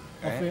 Whack.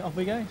 Off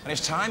we go. And his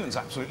timing's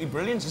absolutely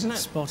brilliant, isn't it?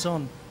 Spot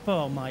on. Poor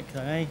old Mike,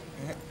 though, eh?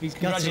 Yeah. He's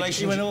Congratulations.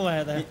 He went all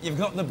out there. You've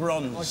got the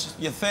bronze.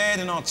 You're third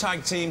in our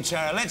tag team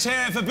chair. Let's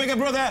hear it for Bigger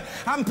Brother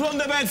and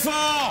Plunderbird 4.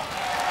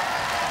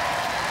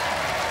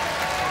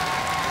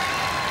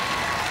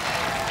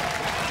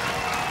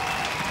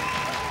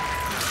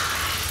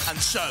 And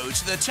so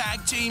to the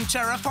Tag Team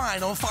Terror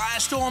Final,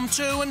 Firestorm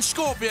 2 and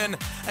Scorpion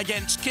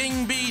against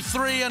King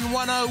B3 and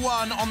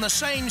 101 on the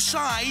same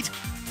side.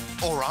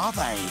 Or are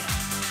they?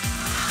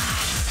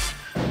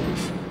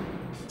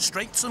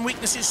 Strengths and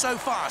weaknesses so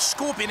far.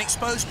 Scorpion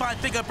exposed by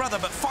Bigger Brother,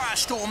 but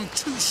Firestorm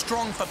too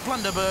strong for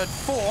Plunderbird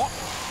 4.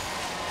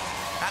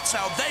 That's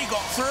how they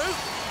got through.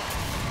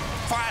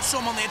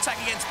 Firestorm on the attack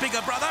against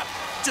Bigger Brother,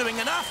 doing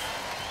enough.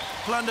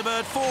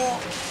 Plunderbird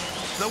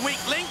 4, the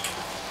weak link.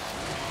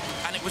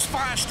 And it was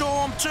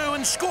Firestorm 2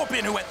 and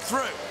Scorpion who went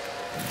through.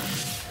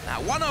 Now,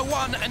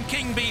 101 and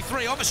King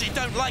B3 obviously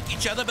don't like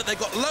each other, but they've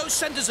got low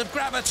centres of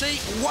gravity.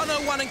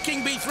 101 and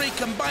King B3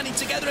 combining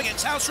together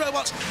against House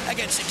Robots,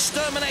 against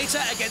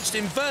Exterminator, against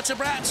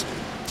Invertebrate.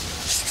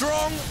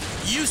 Strong,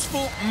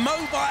 useful,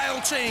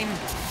 mobile team.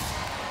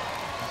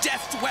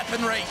 Deft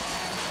weaponry.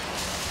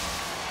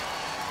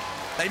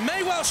 They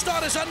may well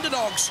start as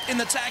underdogs in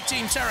the Tag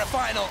Team Terror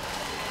Final,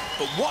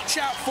 but watch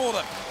out for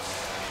them.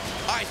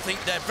 I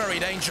think they're very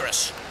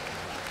dangerous.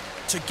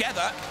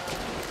 Together,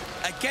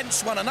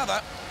 against one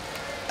another,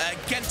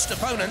 against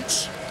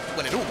opponents.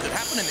 Well, it all could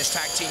happen in this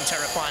Tag Team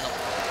Terror Final.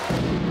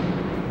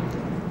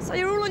 So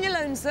you're all on your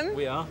lonesome?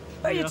 We are.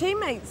 Where are your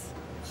teammates?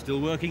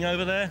 Still working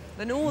over there?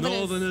 The Northerners.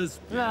 Northerners.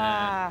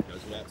 Ah.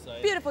 Goes without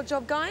saying. Beautiful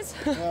job, guys.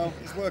 Well,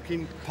 it's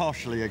working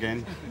partially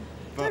again.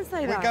 But Don't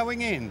say that. we're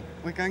going in.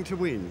 We're going to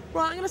win.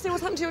 Right, I'm going to see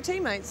what's happened to your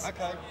teammates.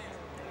 OK.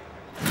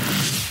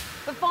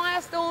 The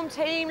Firestorm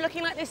team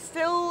looking like they're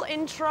still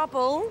in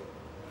trouble.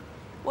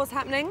 What's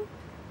happening?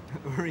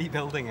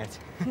 Rebuilding it.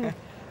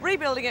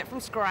 Rebuilding it from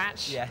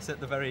scratch. Yes, at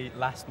the very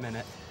last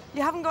minute.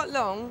 You haven't got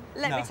long.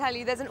 Let me No. tell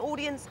you, there's an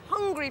audience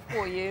hungry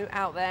for you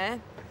out there.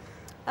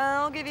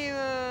 I'll give you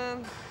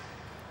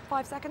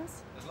 5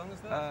 seconds. As long as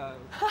that.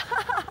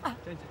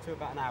 Change it to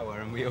about an hour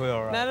and we're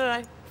all right.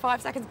 No.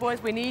 5 seconds,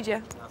 boys. We need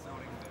you.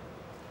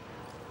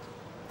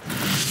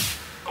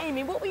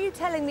 Amy, what were you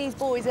telling these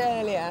boys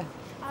earlier?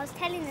 I was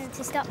telling them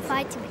to stop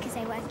fighting because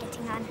they weren't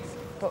getting on.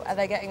 But are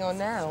they getting on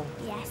now?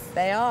 Yes.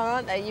 They are,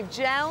 aren't they? You've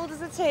gelled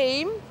as a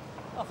team.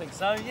 I think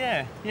so,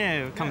 yeah.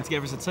 Yeah, we're coming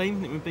together as a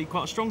team. It would be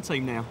quite a strong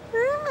team now.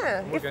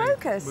 Yeah, you're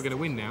focused. We're going to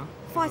win now.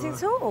 fighting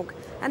talk.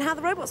 And how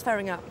the robots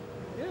faring up?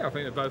 Yeah, I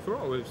think they're both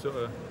right. We've sort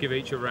of give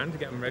each a run to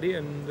get them ready,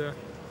 and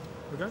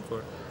we're going for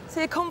it. So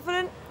you're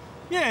confident?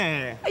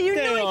 Yeah. A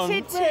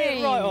united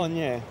team. Right on,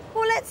 yeah.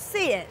 Well, let's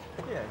see it.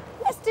 Yeah.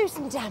 Let's do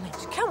some damage.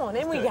 Come on,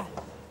 in we go.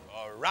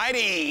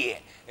 Alrighty,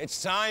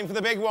 it's time for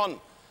the big one.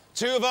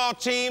 Two of our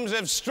teams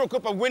have struck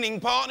up a winning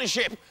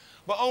partnership,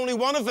 but only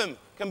one of them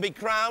can be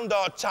crowned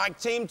our Tag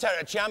Team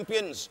Terror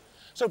champions.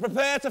 So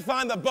prepare to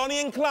find the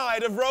Bonnie and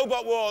Clyde of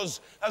Robot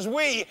Wars as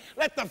we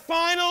let the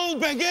final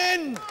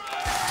begin!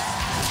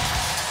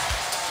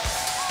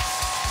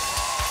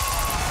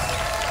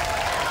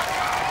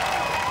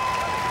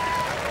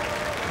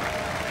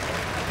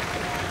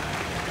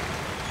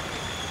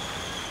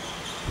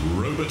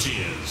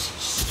 Roboteers,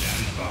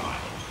 stand by.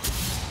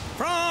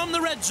 From the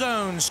red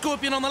zone,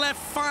 Scorpion on the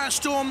left,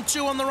 Firestorm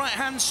 2 on the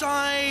right-hand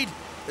side.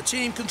 The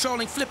team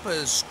controlling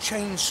flippers,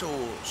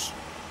 chainsaws,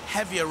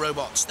 heavier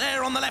robots.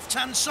 There on the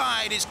left-hand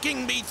side is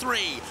King Bee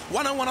 3,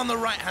 101 on the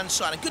right-hand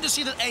side. And good to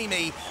see that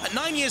Amy, at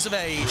 9 years of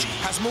age,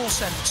 has more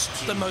sense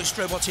than most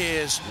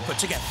Roboteers put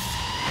together.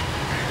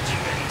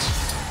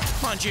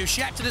 Mind you,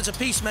 she acted as a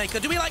peacemaker.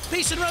 Do we like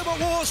peace in Robot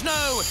Wars?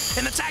 No.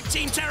 In the Tag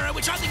Team Terror,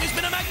 which I think has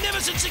been a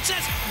magnificent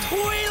success,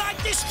 we like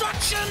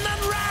destruction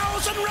and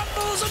rows and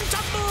rumbles and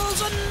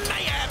tumbles and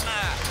mayhem.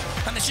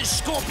 And this is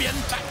Scorpion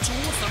back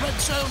towards the red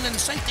zone, and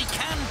safety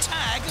can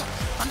tag.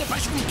 Under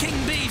pressure from King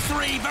Bee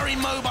 3, very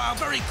mobile,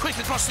 very quick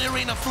across the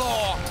arena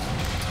floor.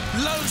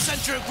 Low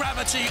centre of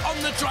gravity on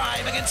the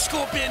drive against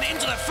Scorpion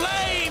into the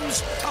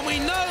flames. And we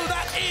know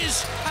that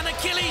is an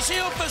Achilles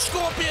heel for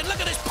Scorpion.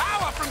 Look at this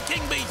power from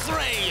King Bee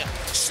 3.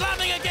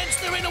 Slamming against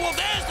the arena wall.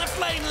 There's the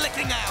flame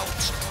licking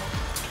out.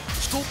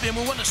 Scorpion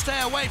will want to stay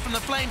away from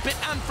the flame pit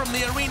and from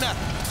the arena.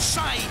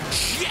 Side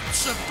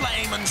jets of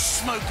flame and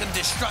smoke and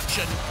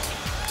destruction.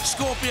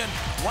 Scorpion,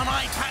 one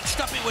eye patched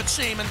up it would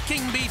seem, and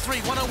King Bee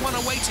 3, 101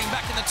 awaiting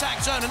back in the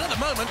tag zone. And at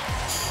the moment,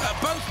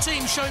 both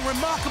teams showing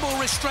remarkable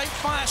restraint.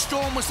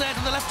 Firestorm was there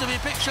to the left of your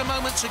picture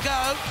moments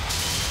ago.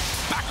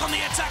 Back on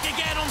the attack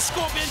again on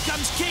Scorpion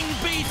comes King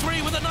Bee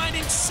 3 with a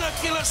 9-inch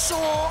circular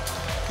saw.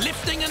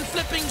 Lifting and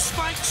flipping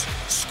spikes.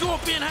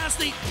 Scorpion has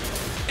the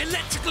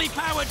electrically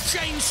powered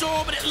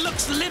chainsaw, but it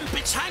looks limp.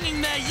 It's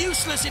hanging there,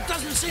 useless. It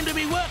doesn't seem to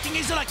be working.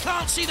 He said, I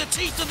can't see the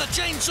teeth of the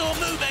chainsaw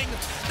moving.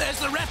 There's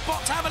the ref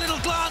bot to have a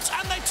little glance,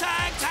 and they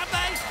tagged, have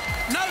they?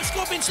 No,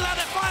 Scorpion's still out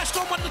there.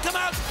 Firestorm wanted to come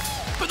out,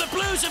 but the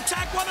Blues have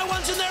tagged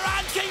 101's in there,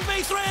 and King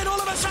Bee 3, and all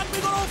of a sudden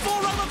we've got all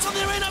four robots on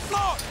the arena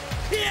floor.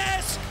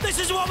 Yes, this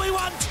is what we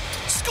want.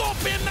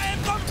 Scorpion may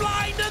have gone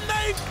blind, and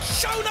they've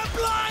shown a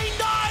blind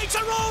eye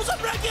to rules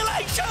and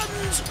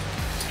regulations.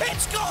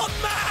 It's gone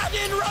mad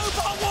in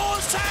Robot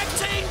Wars Tag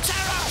Team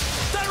Terror.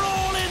 They're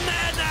all in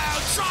there now,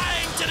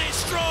 trying to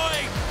destroy.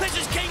 This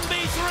is King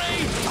Bee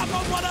 3 up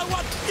on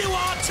 101. You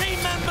are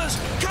team members.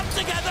 Come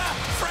together,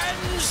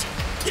 friends.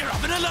 You're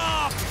having a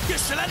laugh.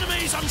 You're still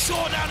enemies, I'm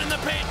sure, down in the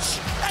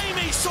pitch.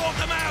 Amy, sort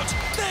them out.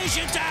 There's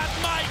your dad,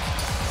 Mike.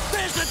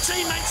 There's the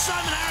teammate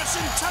Simon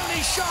Harrison, Tony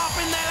Sharp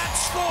in there.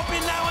 That's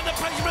Scorpion now under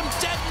pressure from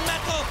Dead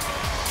Metal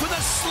with a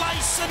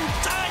slice and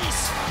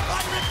dice. I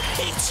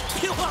repeat,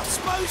 you are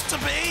supposed to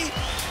be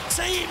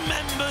team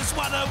members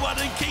 101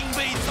 and King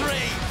Bee 3.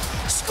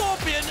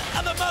 Scorpion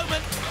at the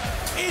moment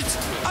is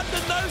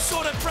under no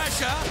sort of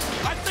pressure.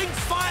 I think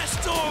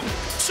Firestorm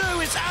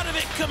 2 is out of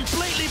it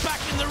completely back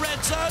in the red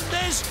zone.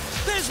 There's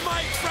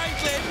Mike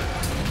Franklin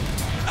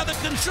at the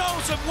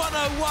controls of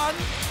 101.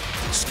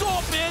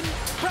 Scorpion,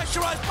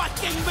 pressurised by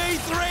King Bee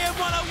 3, and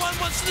 101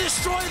 wants to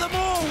destroy them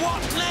all. What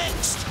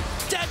next?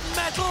 Dead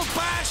Metal,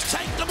 Bash,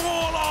 take them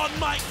all on.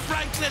 Mike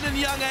Franklin and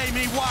young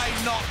Amy, why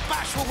not?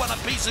 Bash will want a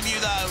piece of you,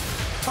 though.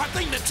 I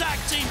think the Tag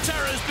Team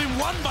Terror has been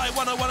won by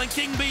 101 and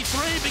King Bee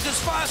 3 because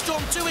Firestorm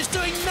 2 is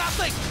doing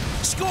nothing.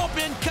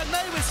 Scorpion, can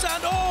they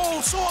withstand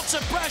all sorts of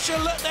pressure?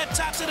 Look, they're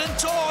tattered and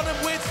torn, and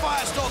with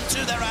Firestorm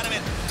 2, they're out of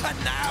it. And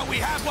now we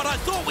have what I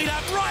thought we'd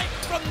have right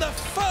from the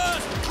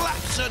first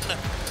klaxon.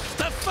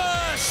 The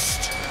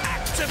first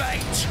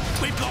activate.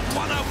 We've got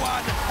 101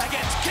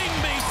 against King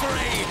Bee 3,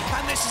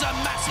 and this is a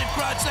massive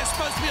grudge. They're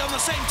supposed to be on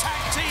the same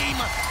tag team.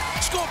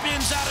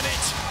 Scorpion's out of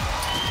it.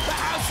 The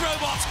house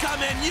robots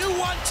come in. You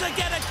want to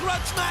get a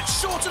grudge match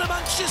sorted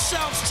amongst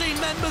yourselves, team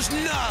members?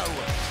 No.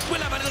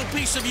 We'll have a little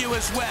piece of you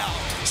as well,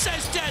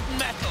 says Dead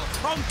Metal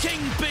on King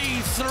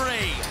Bee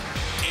 3.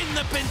 In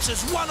the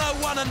pincers,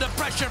 101 under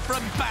pressure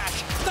from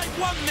Bash. They've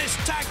won this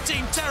Tag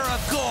Team Terror,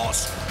 of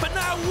course, but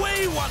now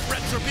we want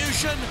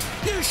retribution.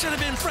 You should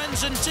have been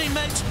friends and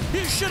teammates.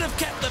 You should have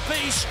kept the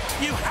peace.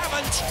 You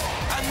haven't,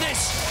 and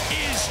this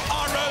is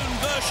our own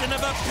version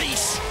of a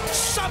peace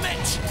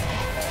summit.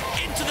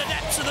 Into the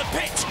depths of the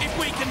pit, if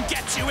we can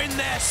get you in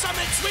there.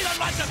 Summits, we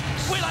don't like them.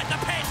 We like the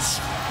pits.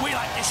 We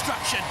like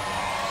destruction.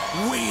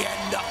 We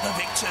end up the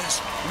victors.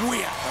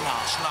 We have the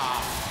last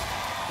laugh.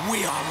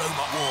 We are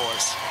Robot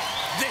Wars.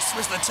 This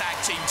was the Tag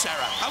Team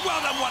Terror. And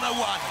well done, 101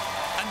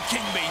 and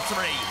King Bee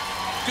 3,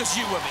 because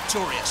you were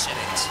victorious in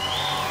it.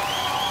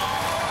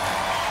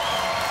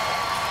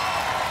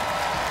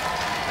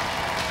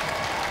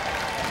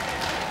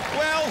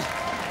 Well,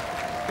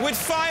 With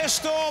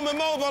Firestorm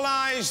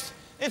immobilised,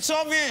 it's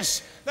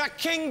obvious that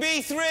King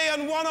B3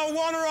 and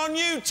 101 are our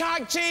new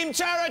Tag Team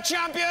Terror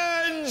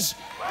champions!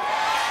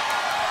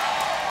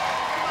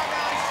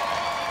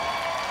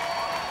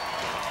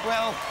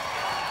 Well,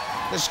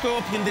 the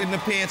Scorpion didn't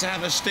appear to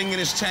have a sting in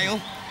his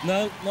tail.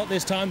 No, not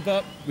this time,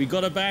 but we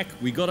got her back,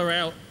 we got her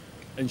out,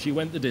 and she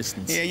went the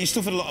distance. Yeah, you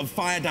suffered a lot of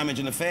fire damage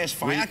in the first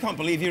fight. I can't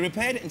believe you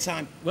repaired it in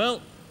time.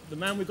 Well, the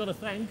man we've got to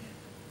thank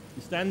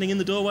is standing in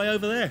the doorway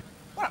over there.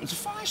 What happened to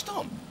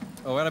Firestorm?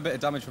 Oh, we had a bit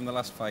of damage from the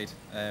last fight.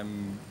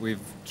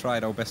 We've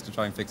tried our best to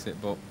try and fix it,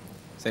 but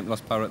St.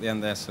 lost power at the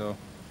end there, so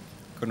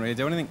couldn't really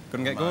do anything.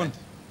 Couldn't get going.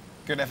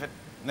 Good effort.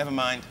 Never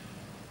mind.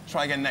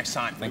 Try again next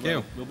time. Thank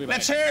you. We'll be back.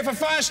 Let's hear it for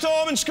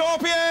Firestorm and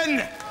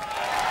Scorpion!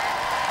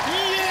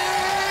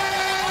 Yes!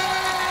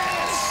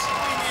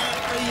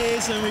 3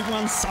 years and we've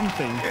won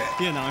something,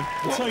 you know,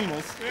 between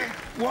us.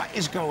 What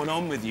is going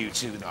on with you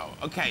two, though?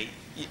 OK,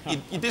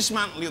 you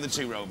dismantle the other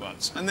two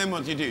robots, and then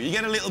what do? You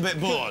get a little bit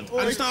bored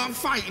and start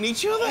fighting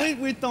each other?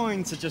 We're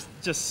dying to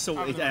just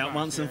sort it out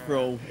once and for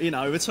all. You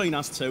know, between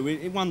us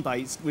two, one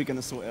day we're going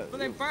to sort it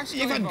out.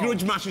 You've had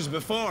grudge matches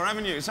before,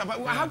 haven't you? So,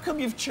 how come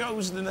you've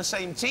chosen the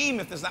same team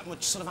if there's that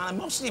much sort of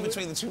animosity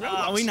between the two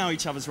robots? We know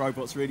each other's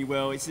robots really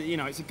well. It's, you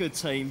know, it's a good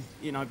team,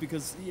 you know,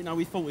 because, you know,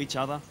 we fought each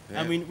other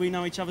and we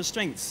know each other's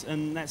strengths,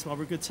 and that's why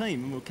we're a good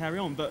team, and we'll carry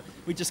on. But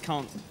we just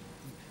can't...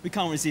 We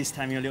can't resist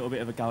having a little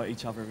bit of a go at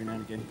each other every now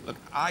and again. Look,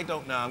 I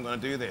don't know how I'm going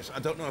to do this. I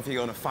don't know if you're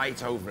going to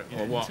fight over it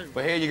or what.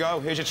 But here you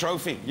go. Here's your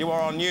trophy. You are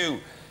our new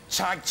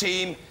Tag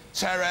Team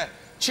Terror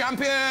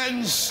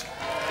champions!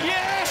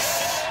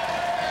 Yes!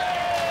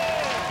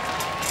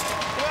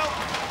 Well,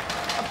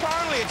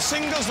 apparently it's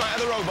singles night at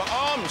the Robot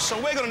Arms, so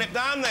we're going to nip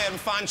down there and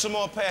find some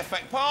more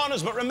perfect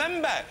partners. But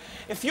remember,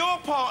 if your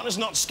partner's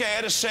not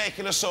scared of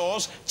circular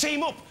saws,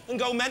 team up and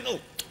go mental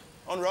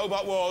on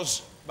Robot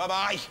Wars.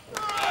 Bye-bye.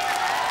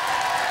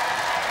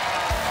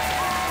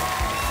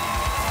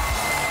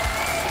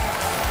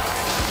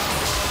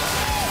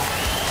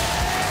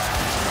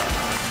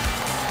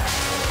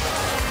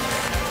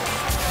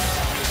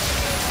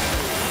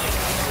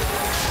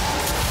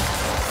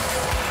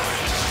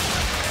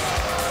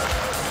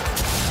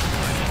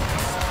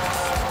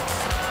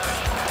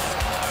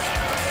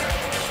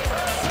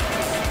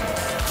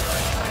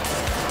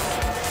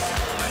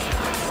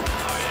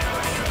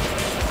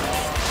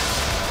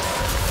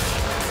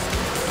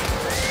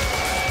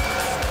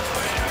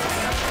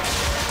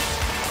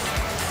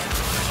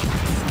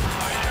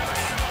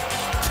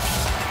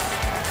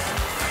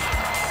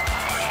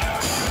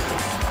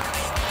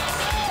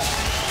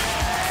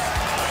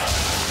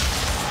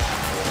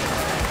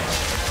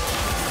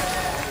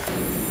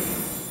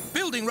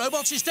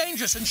 Robots is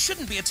dangerous and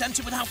shouldn't be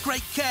attempted without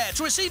great care.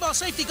 To receive our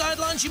safety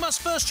guidelines, you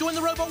must first join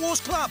the Robot Wars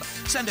Club.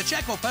 Send a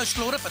cheque or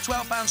postal order for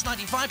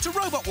 £12.95 to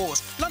Robot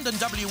Wars, London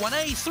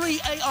W1A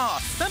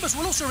 3AR. Members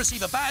will also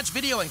receive a badge,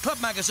 video and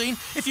club magazine.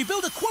 If you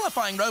build a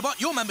qualifying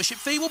robot, your membership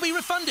fee will be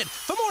refunded.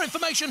 For more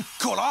information,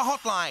 call our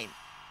hotline.